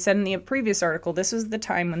 Like we said in the previous article, this was the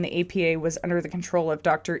time when the APA was under the control of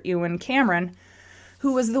Dr. Ewen Cameron,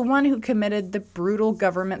 who was the one who committed the brutal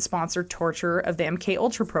government-sponsored torture of the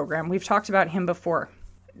MKUltra program. We've talked about him before.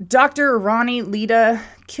 Dr. Ronnie Leda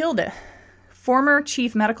Kilde, former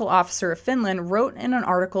chief medical officer of Finland, wrote in an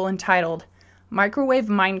article entitled Microwave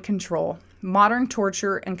Mind Control, Modern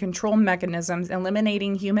Torture and Control Mechanisms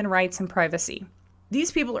Eliminating Human Rights and Privacy.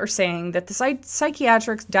 These people are saying that the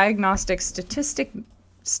Psychiatric Diagnostic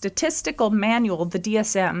Statistical Manual, the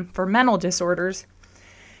DSM, for mental disorders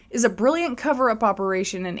is a brilliant cover-up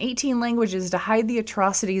operation in 18 languages to hide the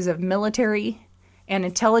atrocities of military and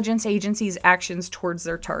intelligence agencies' actions towards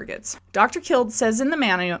their targets. Dr. Kild says in the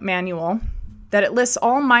manual that it lists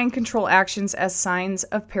all mind control actions as signs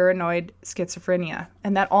of paranoid schizophrenia,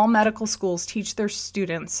 and that all medical schools teach their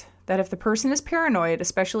students that if the person is paranoid,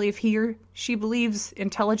 especially if he or she believes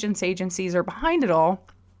intelligence agencies are behind it all,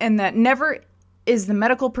 and that never is the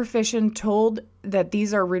medical profession told that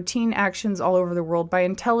these are routine actions all over the world by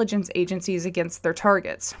intelligence agencies against their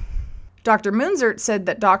targets. Dr. Munzert said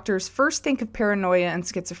that doctors first think of paranoia and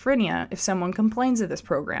schizophrenia if someone complains of this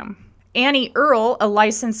program. Annie Earle, a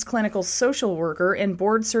licensed clinical social worker and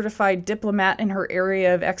board-certified diplomat in her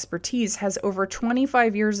area of expertise, has over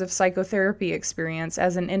 25 years of psychotherapy experience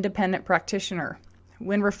as an independent practitioner.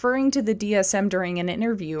 When referring to the DSM during an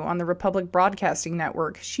interview on the Republic Broadcasting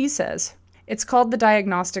Network, she says, "It's called the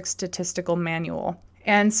Diagnostic Statistical Manual,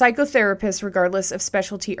 and psychotherapists, regardless of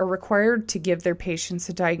specialty, are required to give their patients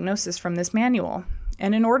a diagnosis from this manual.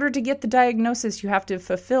 And in order to get the diagnosis, you have to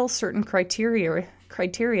fulfill certain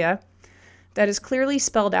criteria that is clearly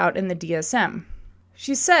spelled out in the DSM."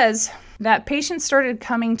 She says that patients started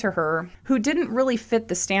coming to her who didn't really fit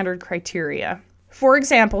the standard criteria. For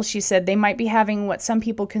example, she said they might be having what some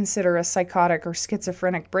people consider a psychotic or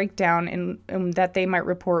schizophrenic breakdown and that they might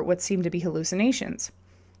report what seemed to be hallucinations.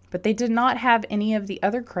 But they did not have any of the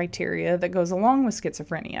other criteria that goes along with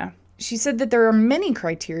schizophrenia. She said that there are many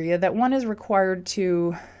criteria that one is required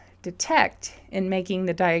to detect in making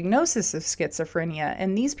the diagnosis of schizophrenia,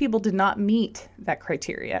 and these people did not meet that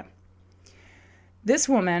criteria. This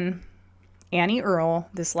woman, Annie Earle,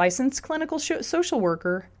 this licensed clinical social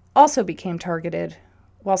worker, also became targeted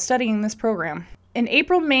while studying this program. In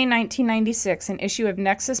April-May 1996, an issue of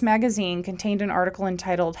Nexus magazine contained an article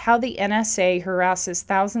entitled "How the NSA Harasses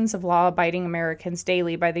Thousands of Law-Abiding Americans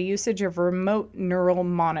Daily by the Usage of Remote Neural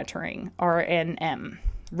Monitoring, RNM,"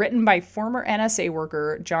 written by former NSA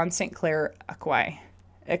worker John St. Clair Acquis.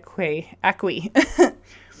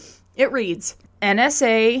 It reads,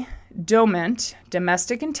 "NSA DOMINT,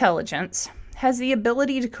 Domestic Intelligence, has the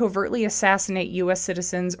ability to covertly assassinate U.S.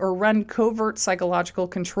 citizens or run covert psychological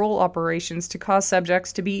control operations to cause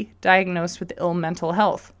subjects to be diagnosed with ill mental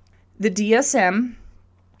health. The DSM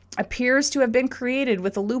appears to have been created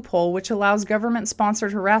with a loophole which allows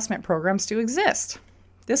government-sponsored harassment programs to exist.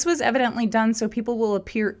 This was evidently done so people will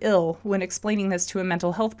appear ill when explaining this to a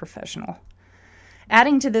mental health professional.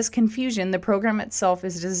 Adding to this confusion, the program itself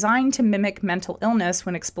is designed to mimic mental illness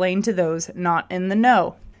when explained to those not in the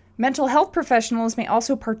know. Mental health professionals may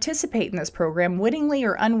also participate in this program wittingly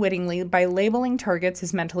or unwittingly by labeling targets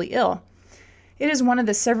as mentally ill. It is one of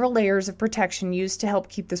the several layers of protection used to help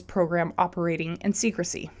keep this program operating in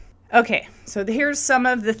secrecy." Okay, so here's some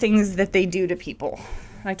of the things that they do to people.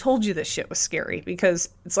 I told you this shit was scary because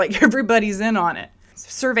it's like everybody's in on it.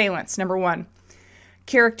 Surveillance, number 1.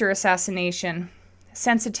 Character assassination.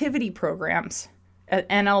 Sensitivity programs,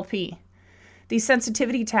 NLP. These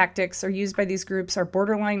sensitivity tactics are used by these groups are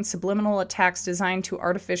borderline subliminal attacks designed to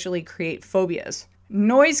artificially create phobias.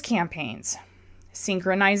 Noise campaigns.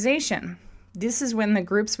 Synchronization. This is when the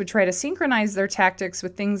groups would try to synchronize their tactics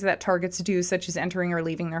with things that targets do, such as entering or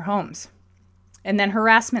leaving their homes. And then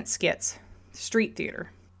harassment skits. Street theater.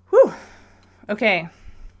 Whew. Okay.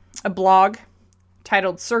 A blog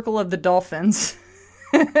titled Circle of the Dolphins.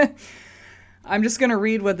 I'm just going to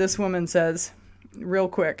read what this woman says real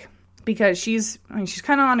quick because she's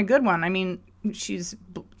kind of on a good one. I mean, she's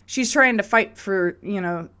trying to fight for,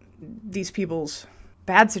 these people's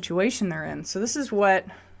bad situation they're in. So this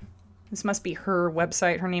must be her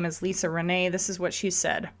website. Her name is Lisa Renee. This is what she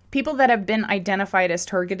said. "People that have been identified as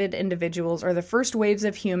targeted individuals are the first waves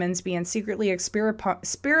of humans being secretly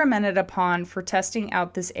experimented upon for testing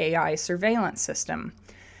out this AI surveillance system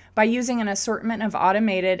by using an assortment of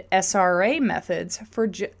automated SRA methods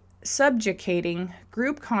for subjugating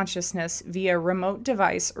group consciousness via remote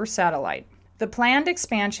device or satellite. The planned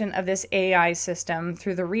expansion of this AI system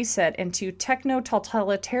through the reset into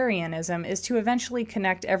techno-totalitarianism is to eventually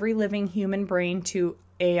connect every living human brain to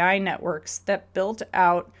AI networks that built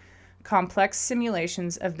out complex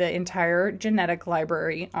simulations of the entire genetic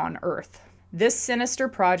library on Earth. This sinister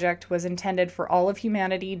project was intended for all of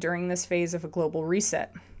humanity during this phase of a global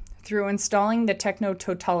reset. Through installing the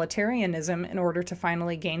techno-totalitarianism in order to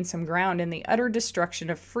finally gain some ground in the utter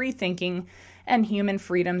destruction of free thinking and human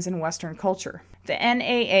freedoms in Western culture. The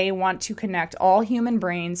NAA want to connect all human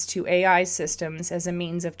brains to AI systems as a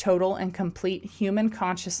means of total and complete human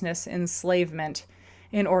consciousness enslavement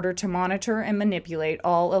in order to monitor and manipulate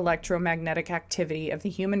all electromagnetic activity of the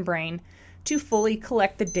human brain to fully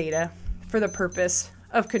collect the data for the purpose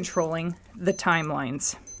of controlling the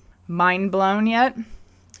timelines." Mind blown yet?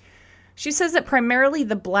 She says that primarily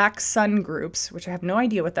the Black Sun groups, which I have no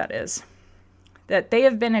idea what that is, that they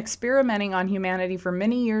have been experimenting on humanity for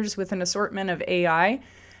many years with an assortment of AI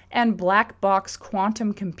and black box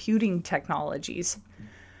quantum computing technologies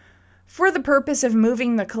for the purpose of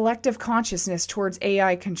moving the collective consciousness towards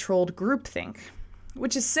AI-controlled groupthink,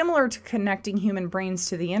 which is similar to connecting human brains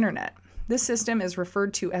to the internet. This system is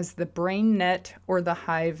referred to as the brain net or the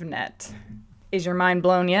hive net. Is your mind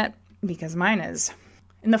blown yet? Because mine is.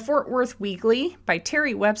 In the Fort Worth Weekly by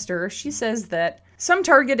Terry Webster, she says that some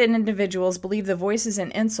targeted individuals believe the voices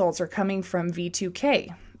and insults are coming from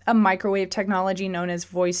V2K, a microwave technology known as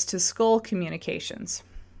voice-to-skull communications.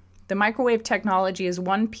 The microwave technology is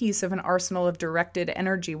one piece of an arsenal of directed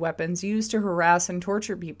energy weapons used to harass and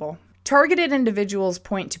torture people. Targeted individuals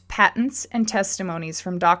point to patents and testimonies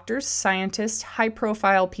from doctors, scientists,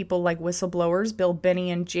 high-profile people like whistleblowers Bill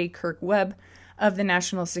Binney and J. Kirk Webb of the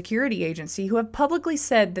National Security Agency, who have publicly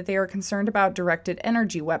said that they are concerned about directed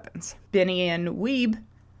energy weapons. Binney and Webb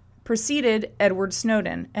preceded Edward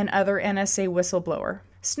Snowden, an other NSA whistleblower.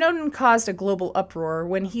 Snowden caused a global uproar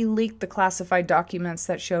when he leaked the classified documents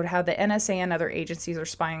that showed how the NSA and other agencies are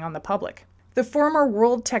spying on the public. The former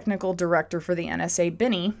World Technical Director for the NSA,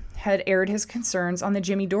 Binney, had aired his concerns on the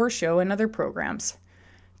Jimmy Dore Show and other programs.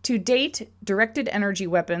 To date, directed energy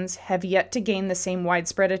weapons have yet to gain the same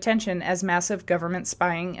widespread attention as massive government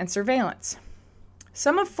spying and surveillance.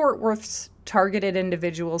 Some of Fort Worth's targeted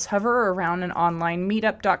individuals hover around an online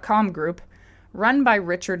meetup.com group run by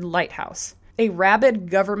Richard Lighthouse, a rabid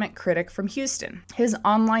government critic from Houston. His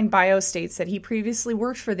online bio states that he previously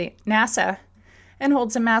worked for the NASA and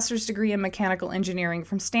holds a master's degree in mechanical engineering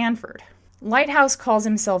from Stanford. Lighthouse calls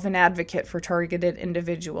himself an advocate for targeted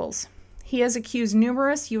individuals. He has accused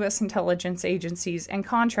numerous U.S. intelligence agencies and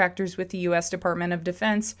contractors with the U.S. Department of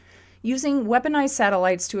Defense using weaponized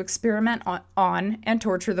satellites to experiment on and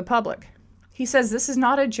torture the public. He says this is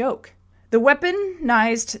not a joke. The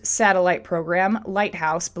weaponized satellite program,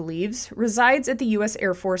 Lighthouse believes, resides at the U.S.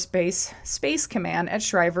 Air Force Base Space Command at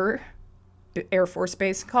Schriever Air Force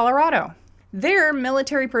Base, Colorado. There,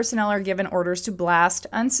 military personnel are given orders to blast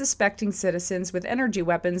unsuspecting citizens with energy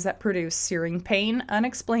weapons that produce searing pain,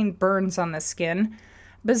 unexplained burns on the skin,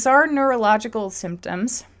 bizarre neurological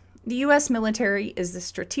symptoms. The U.S. military is the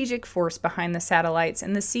strategic force behind the satellites,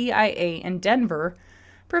 and the CIA in Denver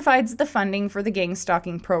provides the funding for the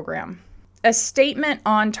gang-stalking program. A statement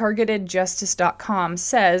on targetedjustice.com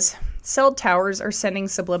says, cell towers are sending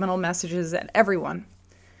subliminal messages at everyone.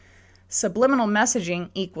 Subliminal messaging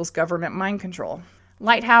equals government mind control.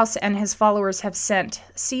 Lighthouse and his followers have sent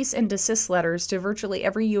cease and desist letters to virtually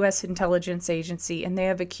every U.S. intelligence agency, and they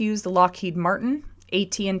have accused Lockheed Martin,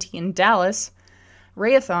 AT&T in Dallas,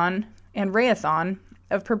 Raytheon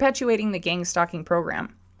of perpetuating the gang-stalking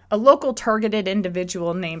program. A local targeted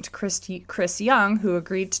individual named Chris Young, who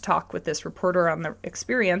agreed to talk with this reporter on the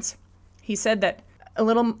experience, he said that a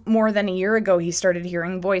little more than a year ago he started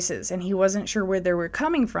hearing voices, and he wasn't sure where they were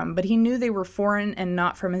coming from, but he knew they were foreign and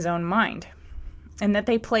not from his own mind, and that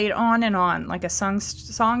they played on and on like a song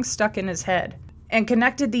stuck in his head, and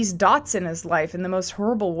connected these dots in his life in the most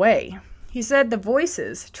horrible way. He said the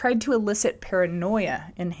voices tried to elicit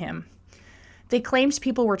paranoia in him. They claimed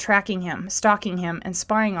people were tracking him, stalking him, and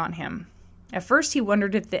spying on him. At first, he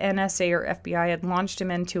wondered if the NSA or FBI had launched him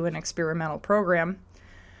into an experimental program.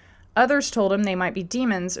 Others told him they might be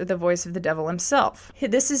demons or the voice of the devil himself.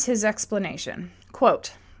 This is his explanation.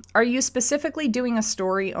 Quote, "Are you specifically doing a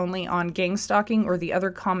story only on gang stalking or the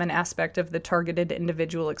other common aspect of the targeted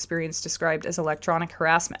individual experience described as electronic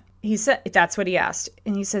harassment?" He said, that's what he asked.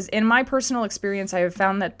 And he says, "In my personal experience, I have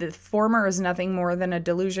found that the former is nothing more than a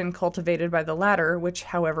delusion cultivated by the latter, which,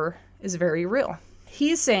 however, is very real."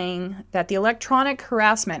 He's saying that the electronic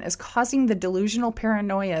harassment is causing the delusional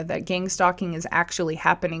paranoia that gang stalking is actually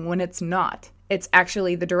happening when it's not. It's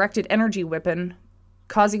actually the directed energy weapon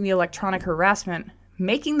causing the electronic harassment,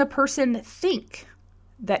 making the person think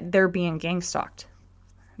that they're being gang stalked.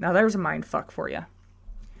 Now there's a mind fuck for you.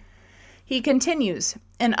 He continues,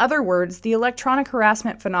 in other words, the electronic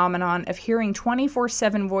harassment phenomenon of hearing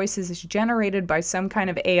 24/7 voices is generated by some kind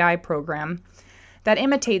of AI program that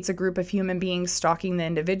imitates a group of human beings stalking the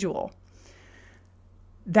individual.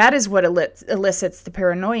 That is what elicits the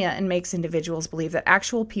paranoia and makes individuals believe that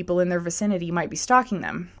actual people in their vicinity might be stalking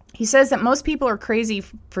them. He says that most people are crazy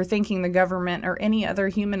for thinking the government or any other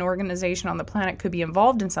human organization on the planet could be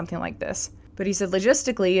involved in something like this. But he said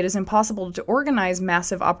logistically, it is impossible to organize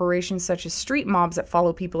massive operations such as street mobs that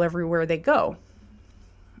follow people everywhere they go.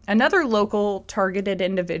 Another local targeted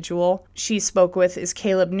individual she spoke with is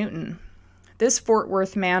Caleb Newton. This Fort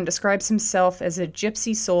Worth man describes himself as a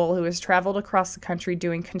gypsy soul who has traveled across the country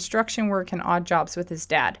doing construction work and odd jobs with his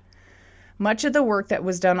dad. Much of the work that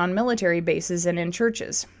was done on military bases and in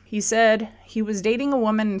churches. He said he was dating a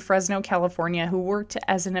woman in Fresno, California, who worked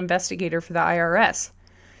as an investigator for the IRS.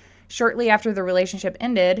 Shortly after the relationship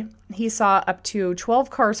ended, he saw up to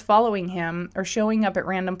 12 cars following him or showing up at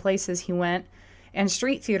random places he went, and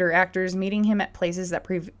street theater actors meeting him at places that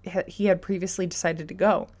he had previously decided to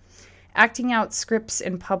go. Acting out scripts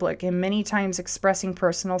in public and many times expressing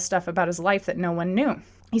personal stuff about his life that no one knew.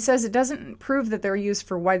 He says it doesn't prove that they're used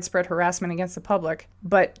for widespread harassment against the public,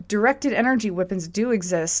 but directed energy weapons do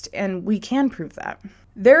exist, and we can prove that.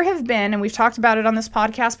 There have been, and we've talked about it on this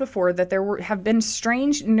podcast before, that have been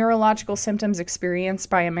strange neurological symptoms experienced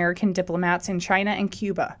by American diplomats in China and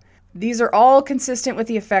Cuba. These are all consistent with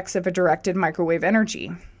the effects of a directed microwave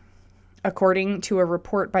energy, according to a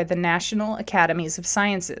report by the National Academies of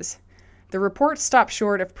Sciences. The report stopped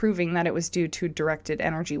short of proving that it was due to directed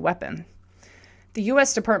energy weapon. The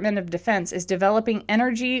U.S. Department of Defense is developing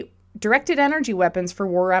directed energy weapons for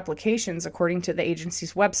war applications, according to the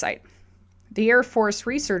agency's website. The Air Force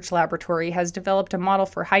Research Laboratory has developed a model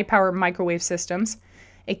for high-power microwave systems,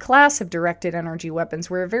 a class of directed energy weapons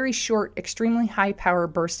where a very short, extremely high-power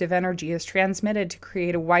burst of energy is transmitted to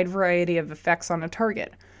create a wide variety of effects on a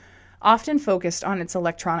target, often focused on its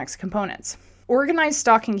electronics components. Organized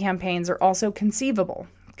stalking campaigns are also conceivable.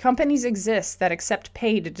 Companies exist that accept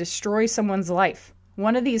pay to destroy someone's life.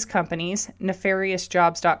 One of these companies,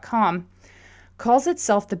 NefariousJobs.com, calls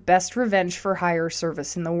itself the best revenge for hire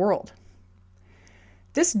service in the world.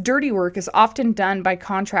 This dirty work is often done by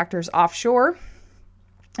contractors offshore,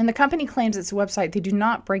 and the company claims its website they do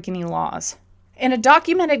not break any laws. In a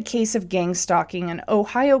documented case of gang stalking, an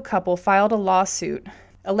Ohio couple filed a lawsuit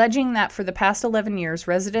alleging that for the past 11 years,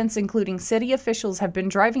 residents, including city officials, have been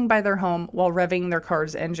driving by their home while revving their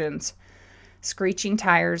car's engines, screeching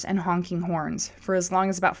tires, and honking horns for as long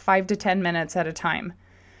as about 5 to 10 minutes at a time.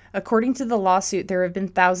 According to the lawsuit, there have been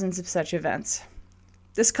thousands of such events.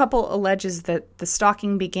 This couple alleges that the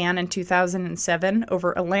stalking began in 2007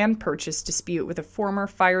 over a land purchase dispute with a former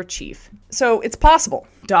fire chief. So it's possible.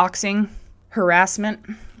 Doxing, harassment,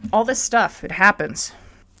 all this stuff, it happens.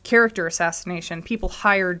 Character assassination, people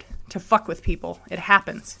hired to fuck with people. It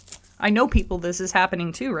happens. I know people this is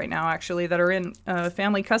happening to right now, actually, that are in a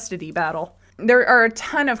family custody battle. There are a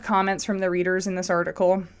ton of comments from the readers in this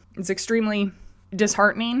article. It's extremely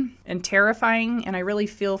disheartening and terrifying, and I really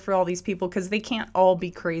feel for all these people because they can't all be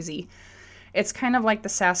crazy. It's kind of like the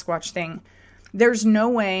Sasquatch thing. There's no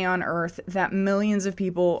way on Earth that millions of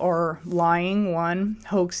people are lying, 1,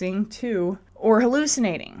 hoaxing, 2, or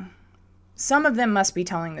hallucinating. Some of them must be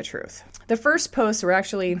telling the truth. The first post, or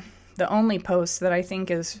actually the only post that I think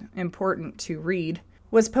is important to read,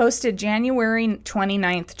 was posted January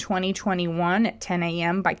 29th, 2021 at 10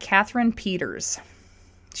 a.m. by Catherine Peters.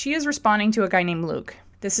 She is responding to a guy named Luke.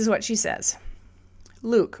 This is what she says.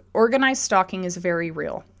 Luke, organized stalking is very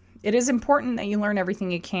real. It is important that you learn everything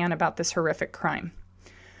you can about this horrific crime.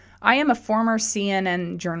 I am a former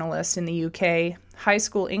CNN journalist in the UK, high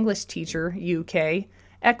school English teacher, UK,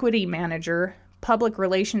 equity manager, public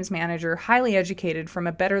relations manager, highly educated from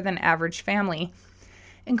a better-than-average family,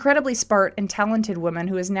 incredibly smart and talented woman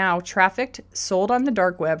who is now trafficked, sold on the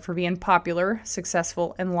dark web for being popular,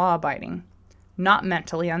 successful, and law-abiding. Not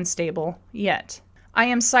mentally unstable, yet. I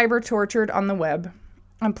am cyber-tortured on the web,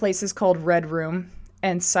 on places called Red Room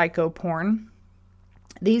and Psycho Porn.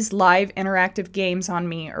 These live interactive games on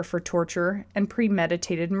me are for torture and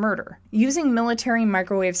premeditated murder. Using military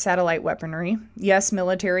microwave satellite weaponry, yes,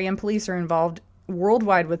 military and police are involved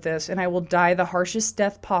worldwide with this, and I will die the harshest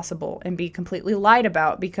death possible and be completely lied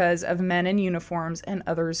about because of men in uniforms and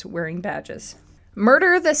others wearing badges.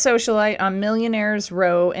 Murder the socialite on Millionaires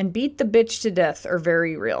Row and beat the bitch to death are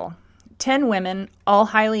very real. 10 women, all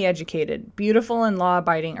highly educated, beautiful and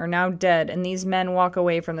law-abiding, are now dead, and these men walk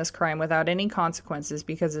away from this crime without any consequences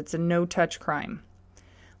because it's a no-touch crime.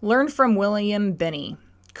 Learn from William Binney,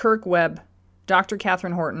 Kirk Webb, Dr.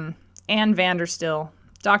 Catherine Horton, Ann Vanderstill,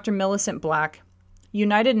 Dr. Millicent Black,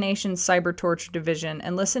 United Nations Cyber Torture Division,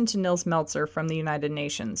 and listen to Nils Meltzer from the United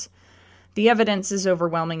Nations. The evidence is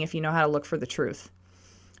overwhelming if you know how to look for the truth.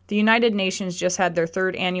 The United Nations just had their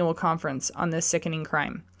 3rd annual conference on this sickening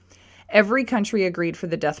crime. Every country agreed for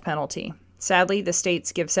the death penalty. Sadly, the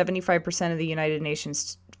states give 75% of the United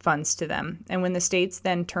Nations funds to them. And when the states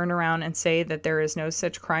then turn around and say that there is no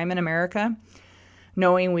such crime in America,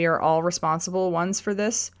 knowing we are all responsible ones for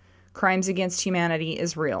this, crimes against humanity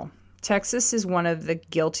is real. Texas is one of the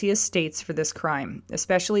guiltiest states for this crime,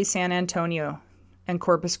 especially San Antonio and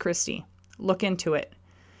Corpus Christi. Look into it.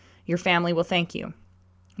 Your family will thank you.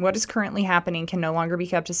 What is currently happening can no longer be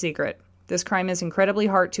kept a secret. This crime is incredibly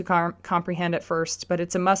hard to comprehend at first, but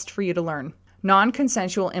it's a must for you to learn.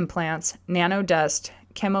 Non-consensual implants, nanodust,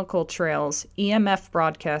 chemical trails, EMF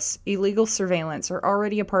broadcasts, illegal surveillance are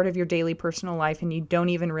already a part of your daily personal life and you don't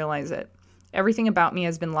even realize it. Everything about me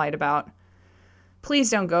has been lied about. Please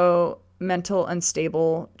don't go mental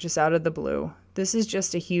unstable just out of the blue. This is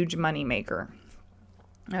just a huge money maker.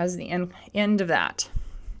 That was the end of that.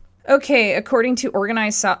 Okay, according to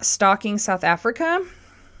Organized Stalking South Africa,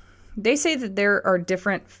 they say that there are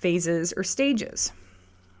different phases or stages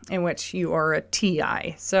in which you are a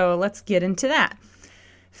TI. So let's get into that.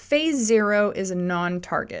 Phase 0 is a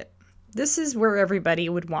non-target. This is where everybody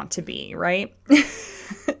would want to be, right?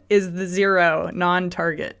 Is the 0,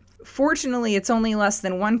 non-target. Fortunately, it's only less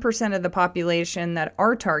than 1% of the population that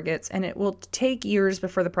are targets, and it will take years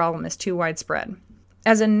before the problem is too widespread.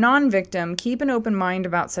 As a non-victim, keep an open mind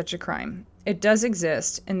about such a crime. It does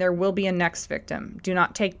exist, and there will be a next victim. Do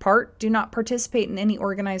not take part, do not participate in any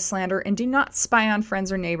organized slander, and do not spy on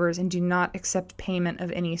friends or neighbors, and do not accept payment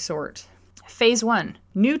of any sort. Phase 1,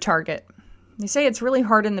 new target. They say it's really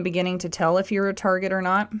hard in the beginning to tell if you're a target or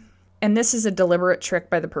not, and this is a deliberate trick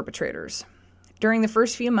by the perpetrators. During the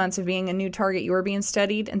first few months of being a new target, you are being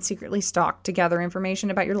studied and secretly stalked to gather information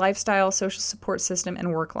about your lifestyle, social support system,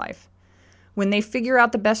 and work life. When they figure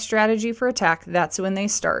out the best strategy for attack, that's when they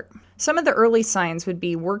start. Some of the early signs would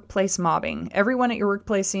be workplace mobbing. Everyone at your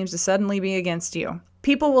workplace seems to suddenly be against you.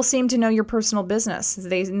 People will seem to know your personal business.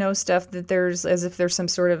 They know stuff that there's as if there's some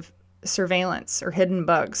sort of surveillance or hidden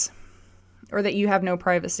bugs, or that you have no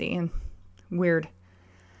privacy. And weird.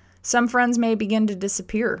 Some friends may begin to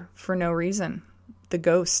disappear for no reason. The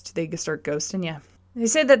ghost, they start ghosting you. They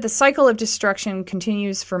say that the cycle of destruction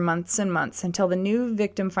continues for months and months until the new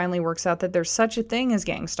victim finally works out that there's such a thing as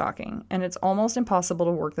gang stalking, and it's almost impossible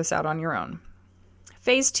to work this out on your own.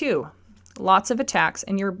 Phase 2, lots of attacks,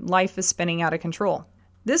 and your life is spinning out of control.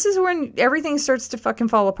 This is when everything starts to fucking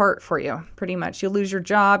fall apart for you, pretty much. You'll lose your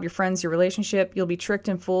job, your friends, your relationship. You'll be tricked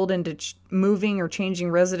and fooled into moving or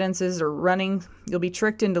changing residences or running. You'll be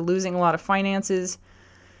tricked into losing a lot of finances.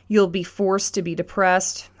 You'll be forced to be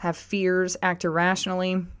depressed, have fears, act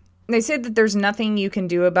irrationally. They say that there's nothing you can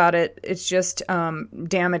do about it. It's just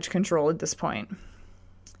damage control at this point.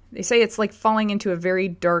 They say it's like falling into a very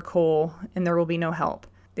dark hole and there will be no help.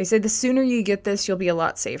 They say the sooner you get this, you'll be a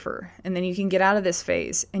lot safer. And then you can get out of this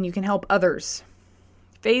phase and you can help others.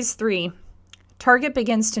 Phase 3, target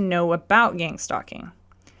begins to know about gang stalking.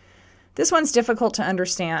 This one's difficult to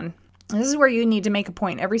understand. This is where you need to make a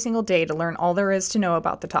point every single day to learn all there is to know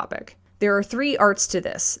about the topic. There are 3 arts to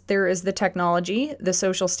this. There is the technology, the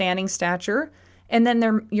social standing stature, and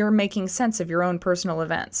then you're making sense of your own personal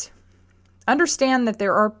events. Understand that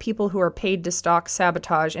there are people who are paid to stalk,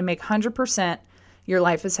 sabotage, and make 100% your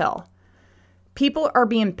life is hell. People are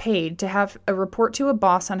being paid to have a report to a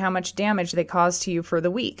boss on how much damage they caused to you for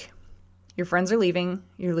the week. Your friends are leaving,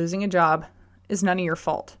 you're losing a job, is none of your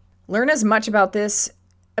fault. Learn as much about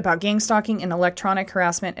gang stalking and electronic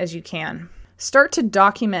harassment as you can. Start to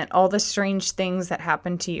document all the strange things that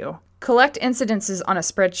happen to you. Collect incidences on a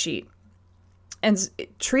spreadsheet and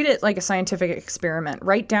treat it like a scientific experiment.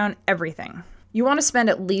 Write down everything. You want to spend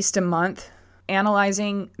at least a month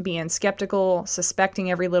analyzing, being skeptical, suspecting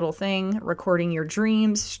every little thing, recording your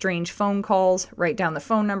dreams, strange phone calls, write down the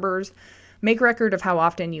phone numbers, make record of how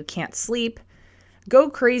often you can't sleep. Go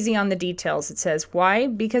crazy on the details, it says. Why?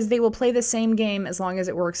 Because they will play the same game as long as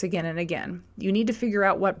it works again and again. You need to figure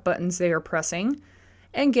out what buttons they are pressing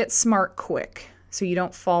and get smart quick so you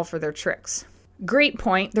don't fall for their tricks. Great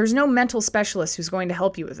point. There's no mental specialist who's going to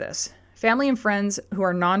help you with this. Family and friends who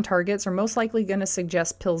are non-targets are most likely going to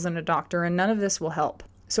suggest pills and a doctor, and none of this will help.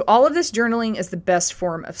 So all of this journaling is the best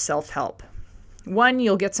form of self-help. 1,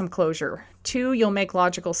 you'll get some closure. 2, you'll make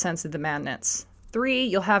logical sense of the madness. 3,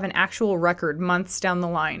 you'll have an actual record months down the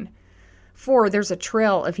line. 4, there's a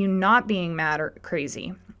trail of you not being mad or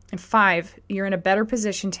crazy. And 5, you're in a better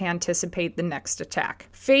position to anticipate the next attack.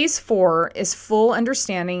 Phase 4 is full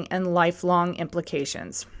understanding and lifelong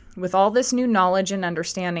implications. With all this new knowledge and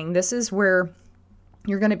understanding, this is where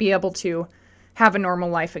you're going to be able to have a normal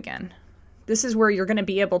life again. This is where you're going to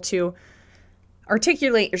be able to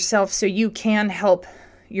articulate yourself so you can help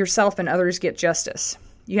yourself and others get justice.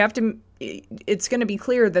 It's going to be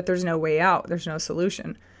clear that there's no way out. There's no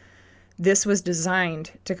solution. This was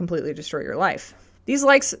designed to completely destroy your life. These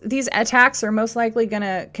attacks are most likely going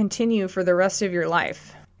to continue for the rest of your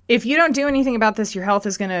life. If you don't do anything about this, your health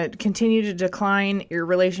is going to continue to decline, your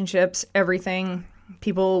relationships, everything.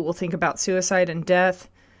 People will think about suicide and death.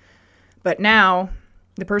 But now,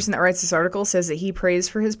 The person that writes this article says that he prays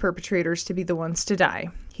for his perpetrators to be the ones to die.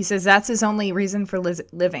 He says that's his only reason for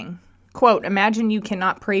living. Quote, imagine you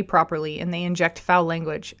cannot pray properly and they inject foul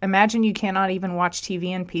language. Imagine you cannot even watch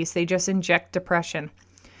TV in peace. They just inject depression.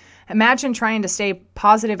 Imagine trying to say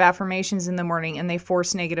positive affirmations in the morning and they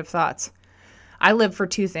force negative thoughts. I live for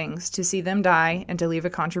two things, to see them die and to leave a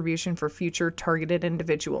contribution for future targeted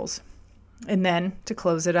individuals. And then, to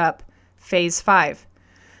close it up, phase 5,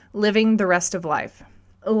 living the rest of life.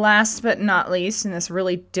 Last but not least, in this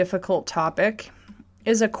really difficult topic,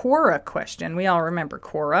 is a Quora question. We all remember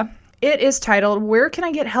Quora. It is titled, Where Can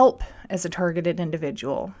I Get Help as a Targeted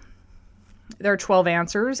Individual? There are 12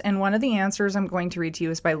 answers, and one of the answers I'm going to read to you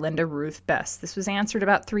is by Linda Ruth Best. This was answered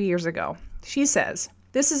about 3 years ago. She says,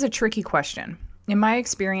 this is a tricky question. In my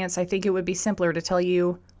experience, I think it would be simpler to tell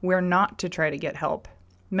you where not to try to get help.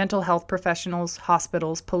 Mental health professionals,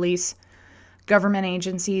 hospitals, police, government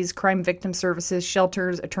agencies, crime victim services,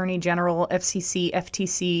 shelters, attorney general, FCC,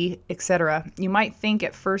 FTC, etc. You might think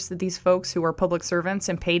at first that these folks who are public servants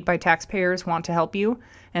and paid by taxpayers want to help you,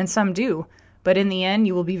 and some do, but in the end,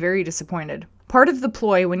 you will be very disappointed. Part of the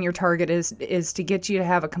ploy when your target is to get you to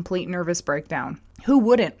have a complete nervous breakdown. Who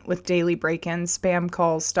wouldn't with daily break-ins, spam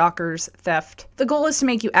calls, stalkers, theft? The goal is to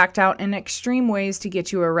make you act out in extreme ways to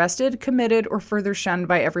get you arrested, committed, or further shunned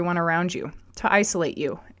by everyone around you, to isolate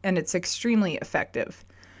you, and it's extremely effective.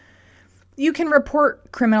 You can report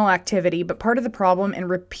criminal activity, but part of the problem in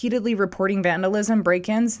repeatedly reporting vandalism,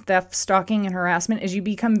 break-ins, theft, stalking, and harassment is you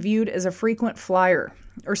become viewed as a frequent flyer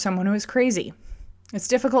or someone who is crazy. It's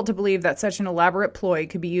difficult to believe that such an elaborate ploy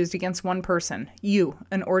could be used against one person, you,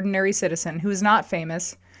 an ordinary citizen who is not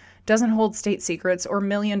famous, doesn't hold state secrets, or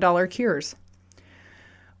million-dollar cures.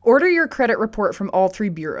 Order your credit report from all 3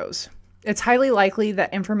 bureaus. It's highly likely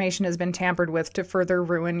that information has been tampered with to further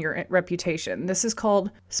ruin your reputation. This is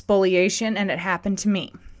called spoliation, and it happened to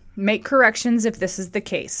me. Make corrections if this is the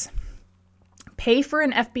case. Pay for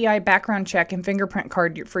an FBI background check and fingerprint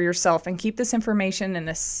card for yourself and keep this information in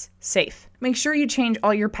a safe. Make sure you change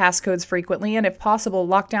all your passcodes frequently and if possible,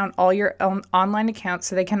 lock down all your online accounts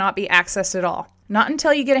so they cannot be accessed at all. Not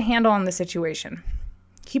until you get a handle on the situation.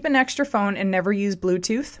 Keep an extra phone and never use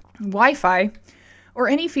Bluetooth, Wi-Fi, or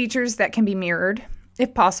any features that can be mirrored.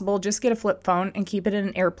 If possible, just get a flip phone and keep it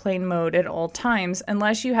in airplane mode at all times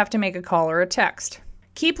unless you have to make a call or a text.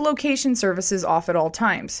 Keep location services off at all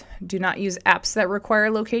times. Do not use apps that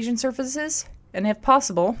require location services. And if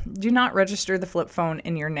possible, do not register the flip phone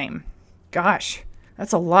in your name. Gosh,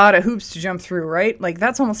 that's a lot of hoops to jump through, right? Like,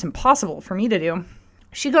 that's almost impossible for me to do.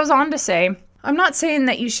 She goes on to say, I'm not saying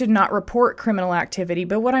that you should not report criminal activity,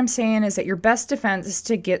 but what I'm saying is that your best defense is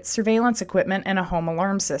to get surveillance equipment and a home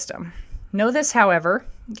alarm system. Know this, however,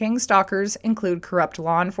 gang stalkers include corrupt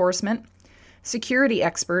law enforcement, security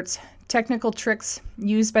experts, technical tricks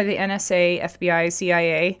used by the NSA, FBI,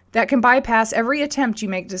 CIA that can bypass every attempt you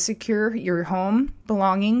make to secure your home,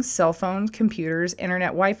 belongings, cell phones, computers, internet,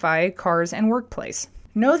 Wi-Fi, cars, and workplace.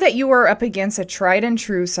 Know that you are up against a tried and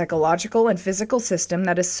true psychological and physical system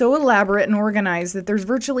that is so elaborate and organized that there's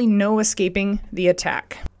virtually no escaping the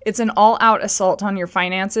attack. It's an all-out assault on your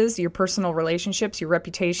finances, your personal relationships, your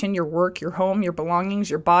reputation, your work, your home, your belongings,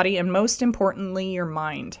 your body, and most importantly, your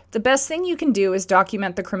mind. The best thing you can do is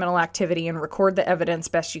document the criminal activity and record the evidence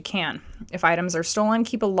best you can. If items are stolen,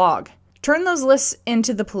 keep a log. Turn those lists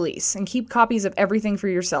into the police and keep copies of everything for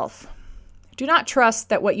yourself. Do not trust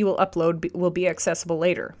that what you will upload will be accessible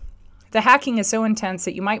later. The hacking is so intense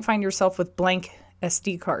that you might find yourself with blank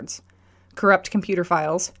SD cards, corrupt computer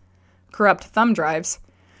files, corrupt thumb drives,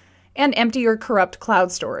 and empty or corrupt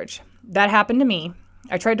cloud storage. That happened to me.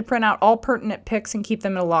 I tried to print out all pertinent pics and keep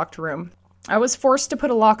them in a locked room. I was forced to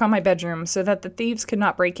put a lock on my bedroom so that the thieves could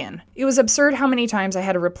not break in. It was absurd how many times I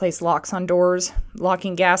had to replace locks on doors,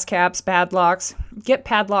 locking gas caps, padlocks. Get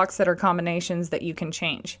padlocks that are combinations that you can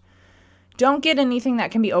change. Don't get anything that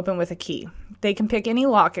can be opened with a key. They can pick any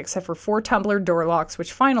lock except for 4 tumbler door locks,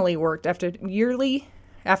 which finally worked after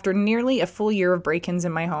nearly a full year of break-ins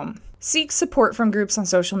in my home. Seek support from groups on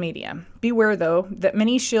social media. Beware, though, that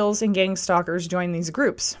many shills and gang stalkers join these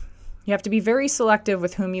groups. You have to be very selective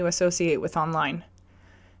with whom you associate with online.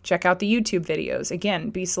 Check out the YouTube videos. Again,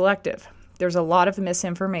 be selective. There's a lot of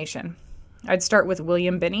misinformation. I'd start with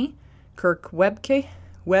William Binney, Kirk Webke,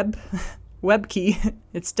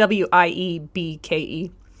 it's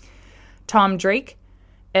Wiebke, Tom Drake,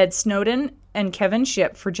 Ed Snowden, and Kevin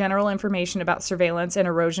Shipp for general information about surveillance and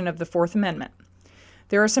erosion of the Fourth Amendment.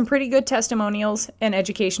 There are some pretty good testimonials and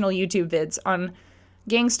educational YouTube vids on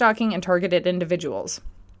gang stalking and targeted individuals.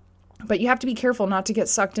 But you have to be careful not to get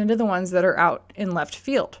sucked into the ones that are out in left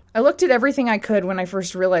field. I looked at everything I could when I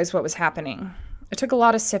first realized what was happening. It took a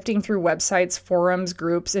lot of sifting through websites, forums,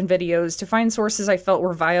 groups, and videos to find sources I felt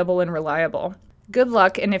were viable and reliable. Good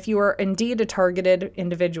luck, and if you are indeed a targeted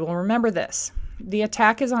individual, remember this. The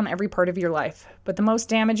attack is on every part of your life, but the most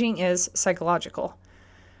damaging is psychological.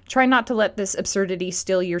 Try not to let this absurdity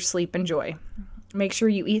steal your sleep and joy. Make sure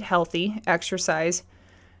you eat healthy, exercise,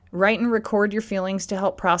 write and record your feelings to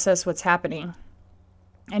help process what's happening.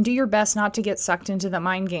 And do your best not to get sucked into the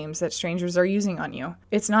mind games that strangers are using on you.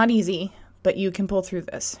 It's not easy, but you can pull through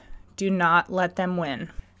this. Do not let them win.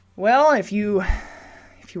 Well, if you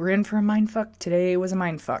were in for a mindfuck, today was a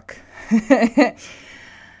mindfuck.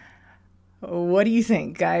 What do you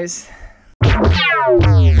think, guys?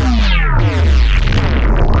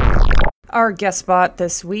 Our guest spot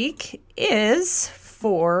this week is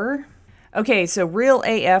for... Okay, so Real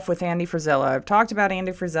AF with Andy Frisella. I've talked about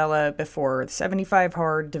Andy Frisella before, the 75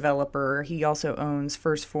 Hard developer. He also owns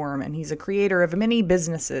First Form, and he's a creator of many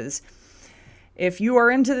businesses. If you are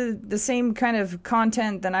into the same kind of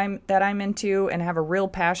content that I'm into and have a real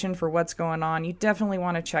passion for what's going on, you definitely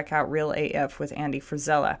want to check out Real AF with Andy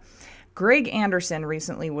Frisella. Greg Anderson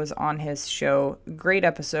recently was on his show. Great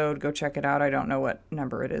episode. Go check it out. I don't know what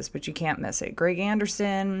number it is, but you can't miss it. Greg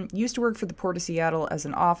Anderson used to work for the Port of Seattle as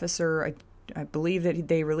an officer. I believe that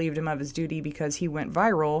they relieved him of his duty because he went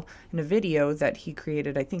viral in a video that he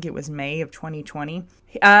created. I think it was May of 2020.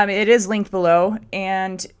 It is linked below,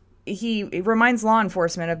 and it reminds law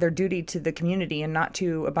enforcement of their duty to the community and not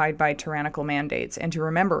to abide by tyrannical mandates and to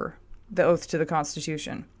remember the oath to the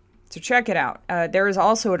Constitution. So check it out. There is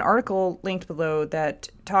also an article linked below that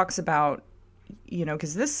talks about,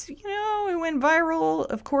 because this, it went viral.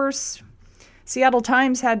 Of course, Seattle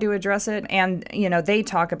Times had to address it. And, they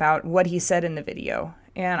talk about what he said in the video.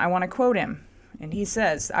 And I want to quote him. And he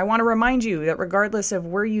says, "I want to remind you that regardless of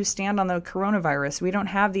where you stand on the coronavirus, we don't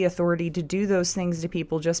have the authority to do those things to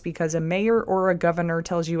people just because a mayor or a governor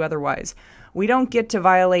tells you otherwise. We don't get to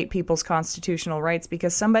violate people's constitutional rights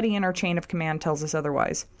because somebody in our chain of command tells us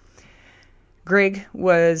otherwise." Greg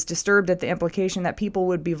was disturbed at the implication that people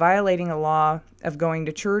would be violating the law of going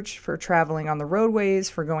to church, for traveling on the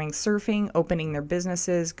roadways, for going surfing, opening their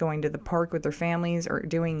businesses, going to the park with their families, or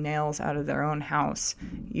doing nails out of their own house,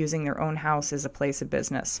 using their own house as a place of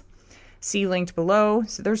business. See linked below.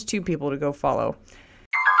 So there's 2 people to go follow.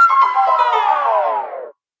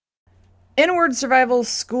 Inward Survival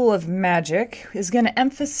School of Magic is going to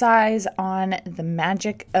emphasize on the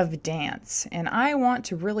magic of dance. And I want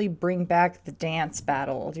to really bring back the dance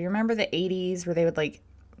battle. Do you remember the 80s where they would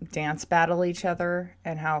dance battle each other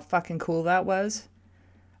and how fucking cool that was?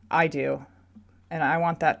 I do. And I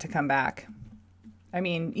want that to come back. I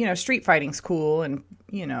mean, street fighting's cool and,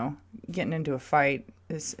 getting into a fight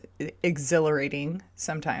is exhilarating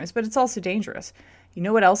sometimes, but it's also dangerous. You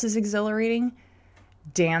know what else is exhilarating?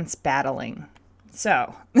 Dance battling.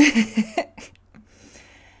 So,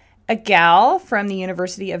 a gal from the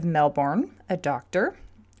University of Melbourne, a doctor,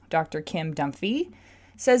 Dr. Kim Dunphy,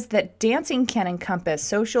 says that dancing can encompass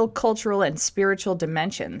social, cultural, and spiritual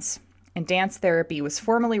dimensions. And dance therapy was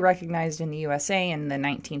formally recognized in the USA in the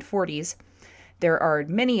 1940s. There are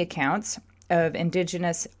many accounts of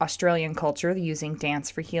Indigenous Australian culture using dance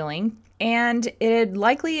for healing, and it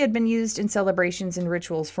likely had been used in celebrations and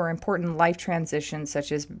rituals for important life transitions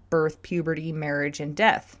such as birth, puberty, marriage, and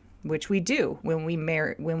death, which we do. When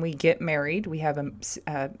we get married, we have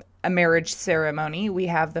a marriage ceremony. We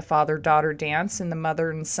have the father-daughter dance and the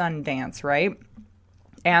mother and son dance, right?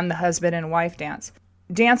 And the husband and wife dance.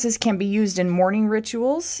 Dances can be used in mourning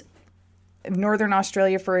rituals. In Northern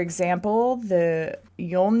Australia, for example, the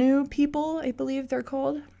Yolngu people, I believe they're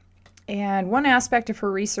called. And one aspect of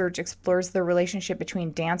her research explores the relationship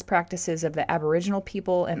between dance practices of the Aboriginal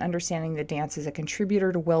people and understanding that dance is a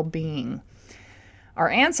contributor to well-being. Our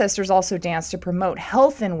ancestors also danced to promote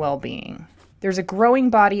health and well-being. There's a growing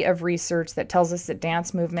body of research that tells us that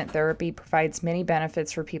dance movement therapy provides many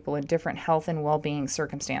benefits for people in different health and well-being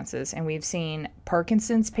circumstances. And we've seen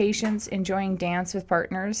Parkinson's patients enjoying dance with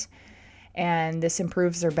partners, and this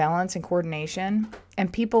improves their balance and coordination.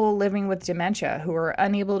 And people living with dementia who are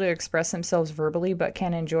unable to express themselves verbally but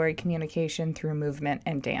can enjoy communication through movement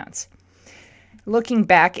and dance. Looking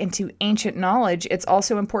back into ancient knowledge, it's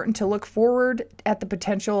also important to look forward at the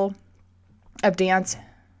potential of dance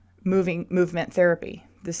movement therapy.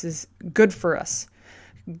 This is good for us.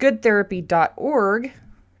 Goodtherapy.org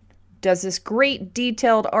does this great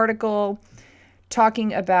detailed article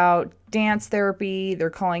talking about dance therapy. They're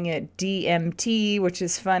calling it DMT, which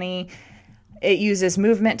is funny. It uses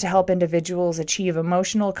movement to help individuals achieve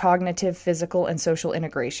emotional, cognitive, physical, and social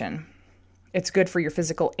integration. It's good for your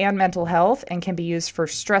physical and mental health and can be used for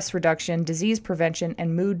stress reduction, disease prevention,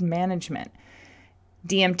 and mood management.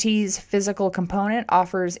 DMT's physical component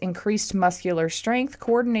offers increased muscular strength,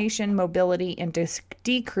 coordination, mobility, and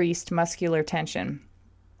decreased muscular tension.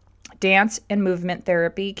 Dance and movement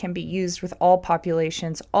therapy can be used with all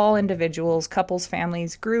populations, all individuals, couples,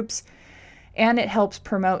 families, groups, and it helps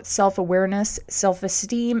promote self-awareness,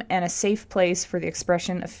 self-esteem, and a safe place for the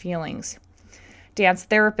expression of feelings. Dance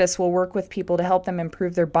therapists will work with people to help them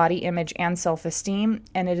improve their body image and self-esteem,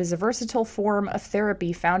 and it is a versatile form of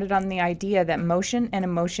therapy founded on the idea that motion and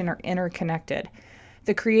emotion are interconnected.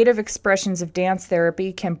 The creative expressions of dance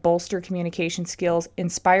therapy can bolster communication skills,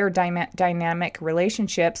 inspire dynamic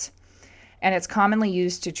relationships, and it's commonly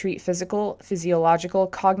used to treat physical, physiological,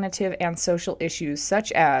 cognitive, and social issues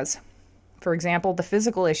such as, for example, the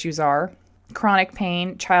physical issues are chronic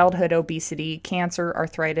pain, childhood obesity, cancer,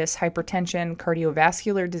 arthritis, hypertension,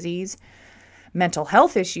 cardiovascular disease, mental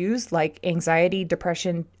health issues like anxiety,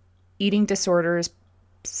 depression, eating disorders,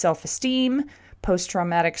 self-esteem,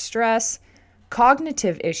 post-traumatic stress,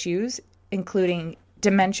 cognitive issues, including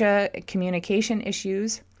dementia, communication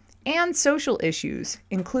issues, and social issues,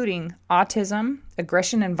 including autism,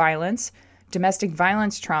 aggression and violence, domestic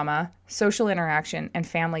violence trauma, social interaction, and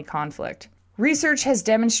family conflict. Research has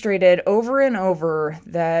demonstrated over and over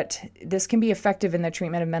that this can be effective in the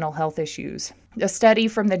treatment of mental health issues. A study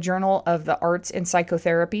from the Journal of the Arts in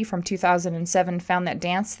Psychotherapy from 2007 found that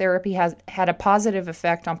dance therapy has had a positive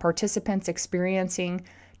effect on participants experiencing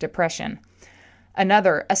depression.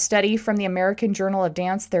 A study from the American Journal of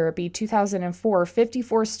Dance Therapy 2004,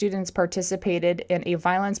 54 students participated in a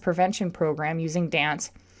violence prevention program using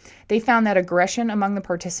dance. They found that aggression among the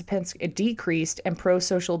participants decreased and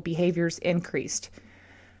pro-social behaviors increased.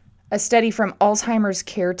 A study from Alzheimer's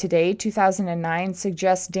Care Today 2009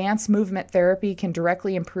 suggests dance movement therapy can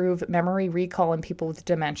directly improve memory recall in people with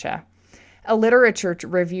dementia. A literature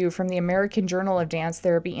review from the American Journal of Dance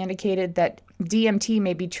Therapy indicated that DMT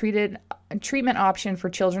may be a treatment option for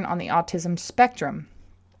children on the autism spectrum.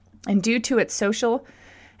 And due to its social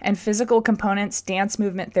and physical components, dance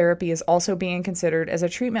movement therapy is also being considered as a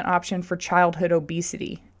treatment option for childhood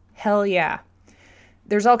obesity. Hell yeah.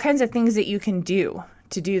 There's all kinds of things that you can do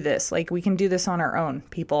to do this. Like, we can do this on our own,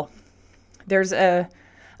 people. There's a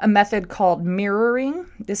method called mirroring.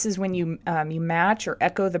 This is when you match or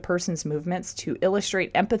echo the person's movements to illustrate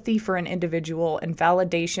empathy for an individual and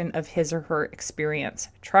validation of his or her experience.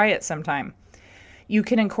 Try it sometime. You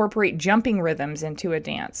can incorporate jumping rhythms into a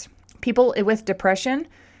dance. People with depression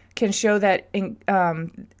can show that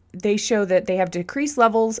they have decreased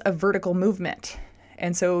levels of vertical movement.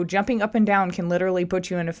 And so jumping up and down can literally put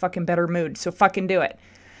you in a fucking better mood. So fucking do it.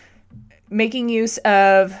 Making use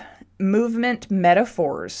of movement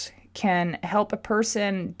metaphors can help a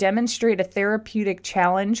person demonstrate a therapeutic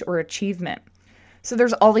challenge or achievement. So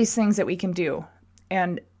there's all these things that we can do.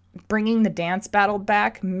 And bringing the dance battle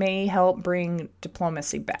back may help bring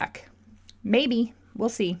diplomacy back. Maybe. We'll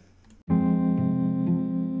see.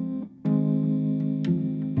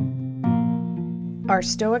 Our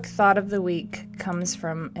Stoic thought of the week comes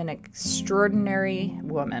from an extraordinary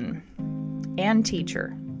woman and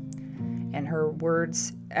teacher, and her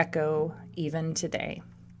words echo even today.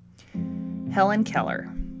 Helen Keller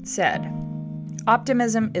said,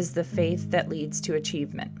 "Optimism is the faith that leads to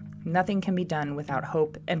achievement. Nothing can be done without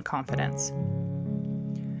hope and confidence.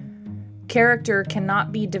 Character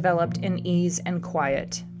cannot be developed in ease and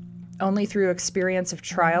quiet. Only through experience of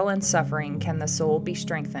trial and suffering can the soul be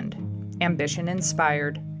strengthened, ambition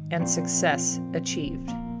inspired, and success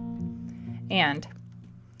achieved." And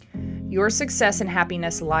your success and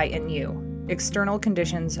happiness lie in you. External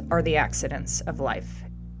conditions are the accidents of life,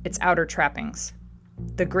 its outer trappings.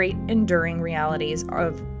 The great enduring realities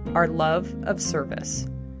of our love of service.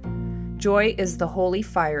 Joy is the holy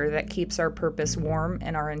fire that keeps our purpose warm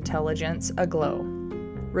and our intelligence aglow.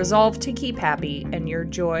 Resolve to keep happy, and your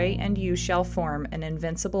joy and you shall form an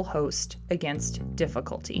invincible host against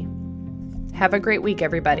difficulty. Have a great week,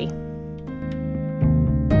 everybody.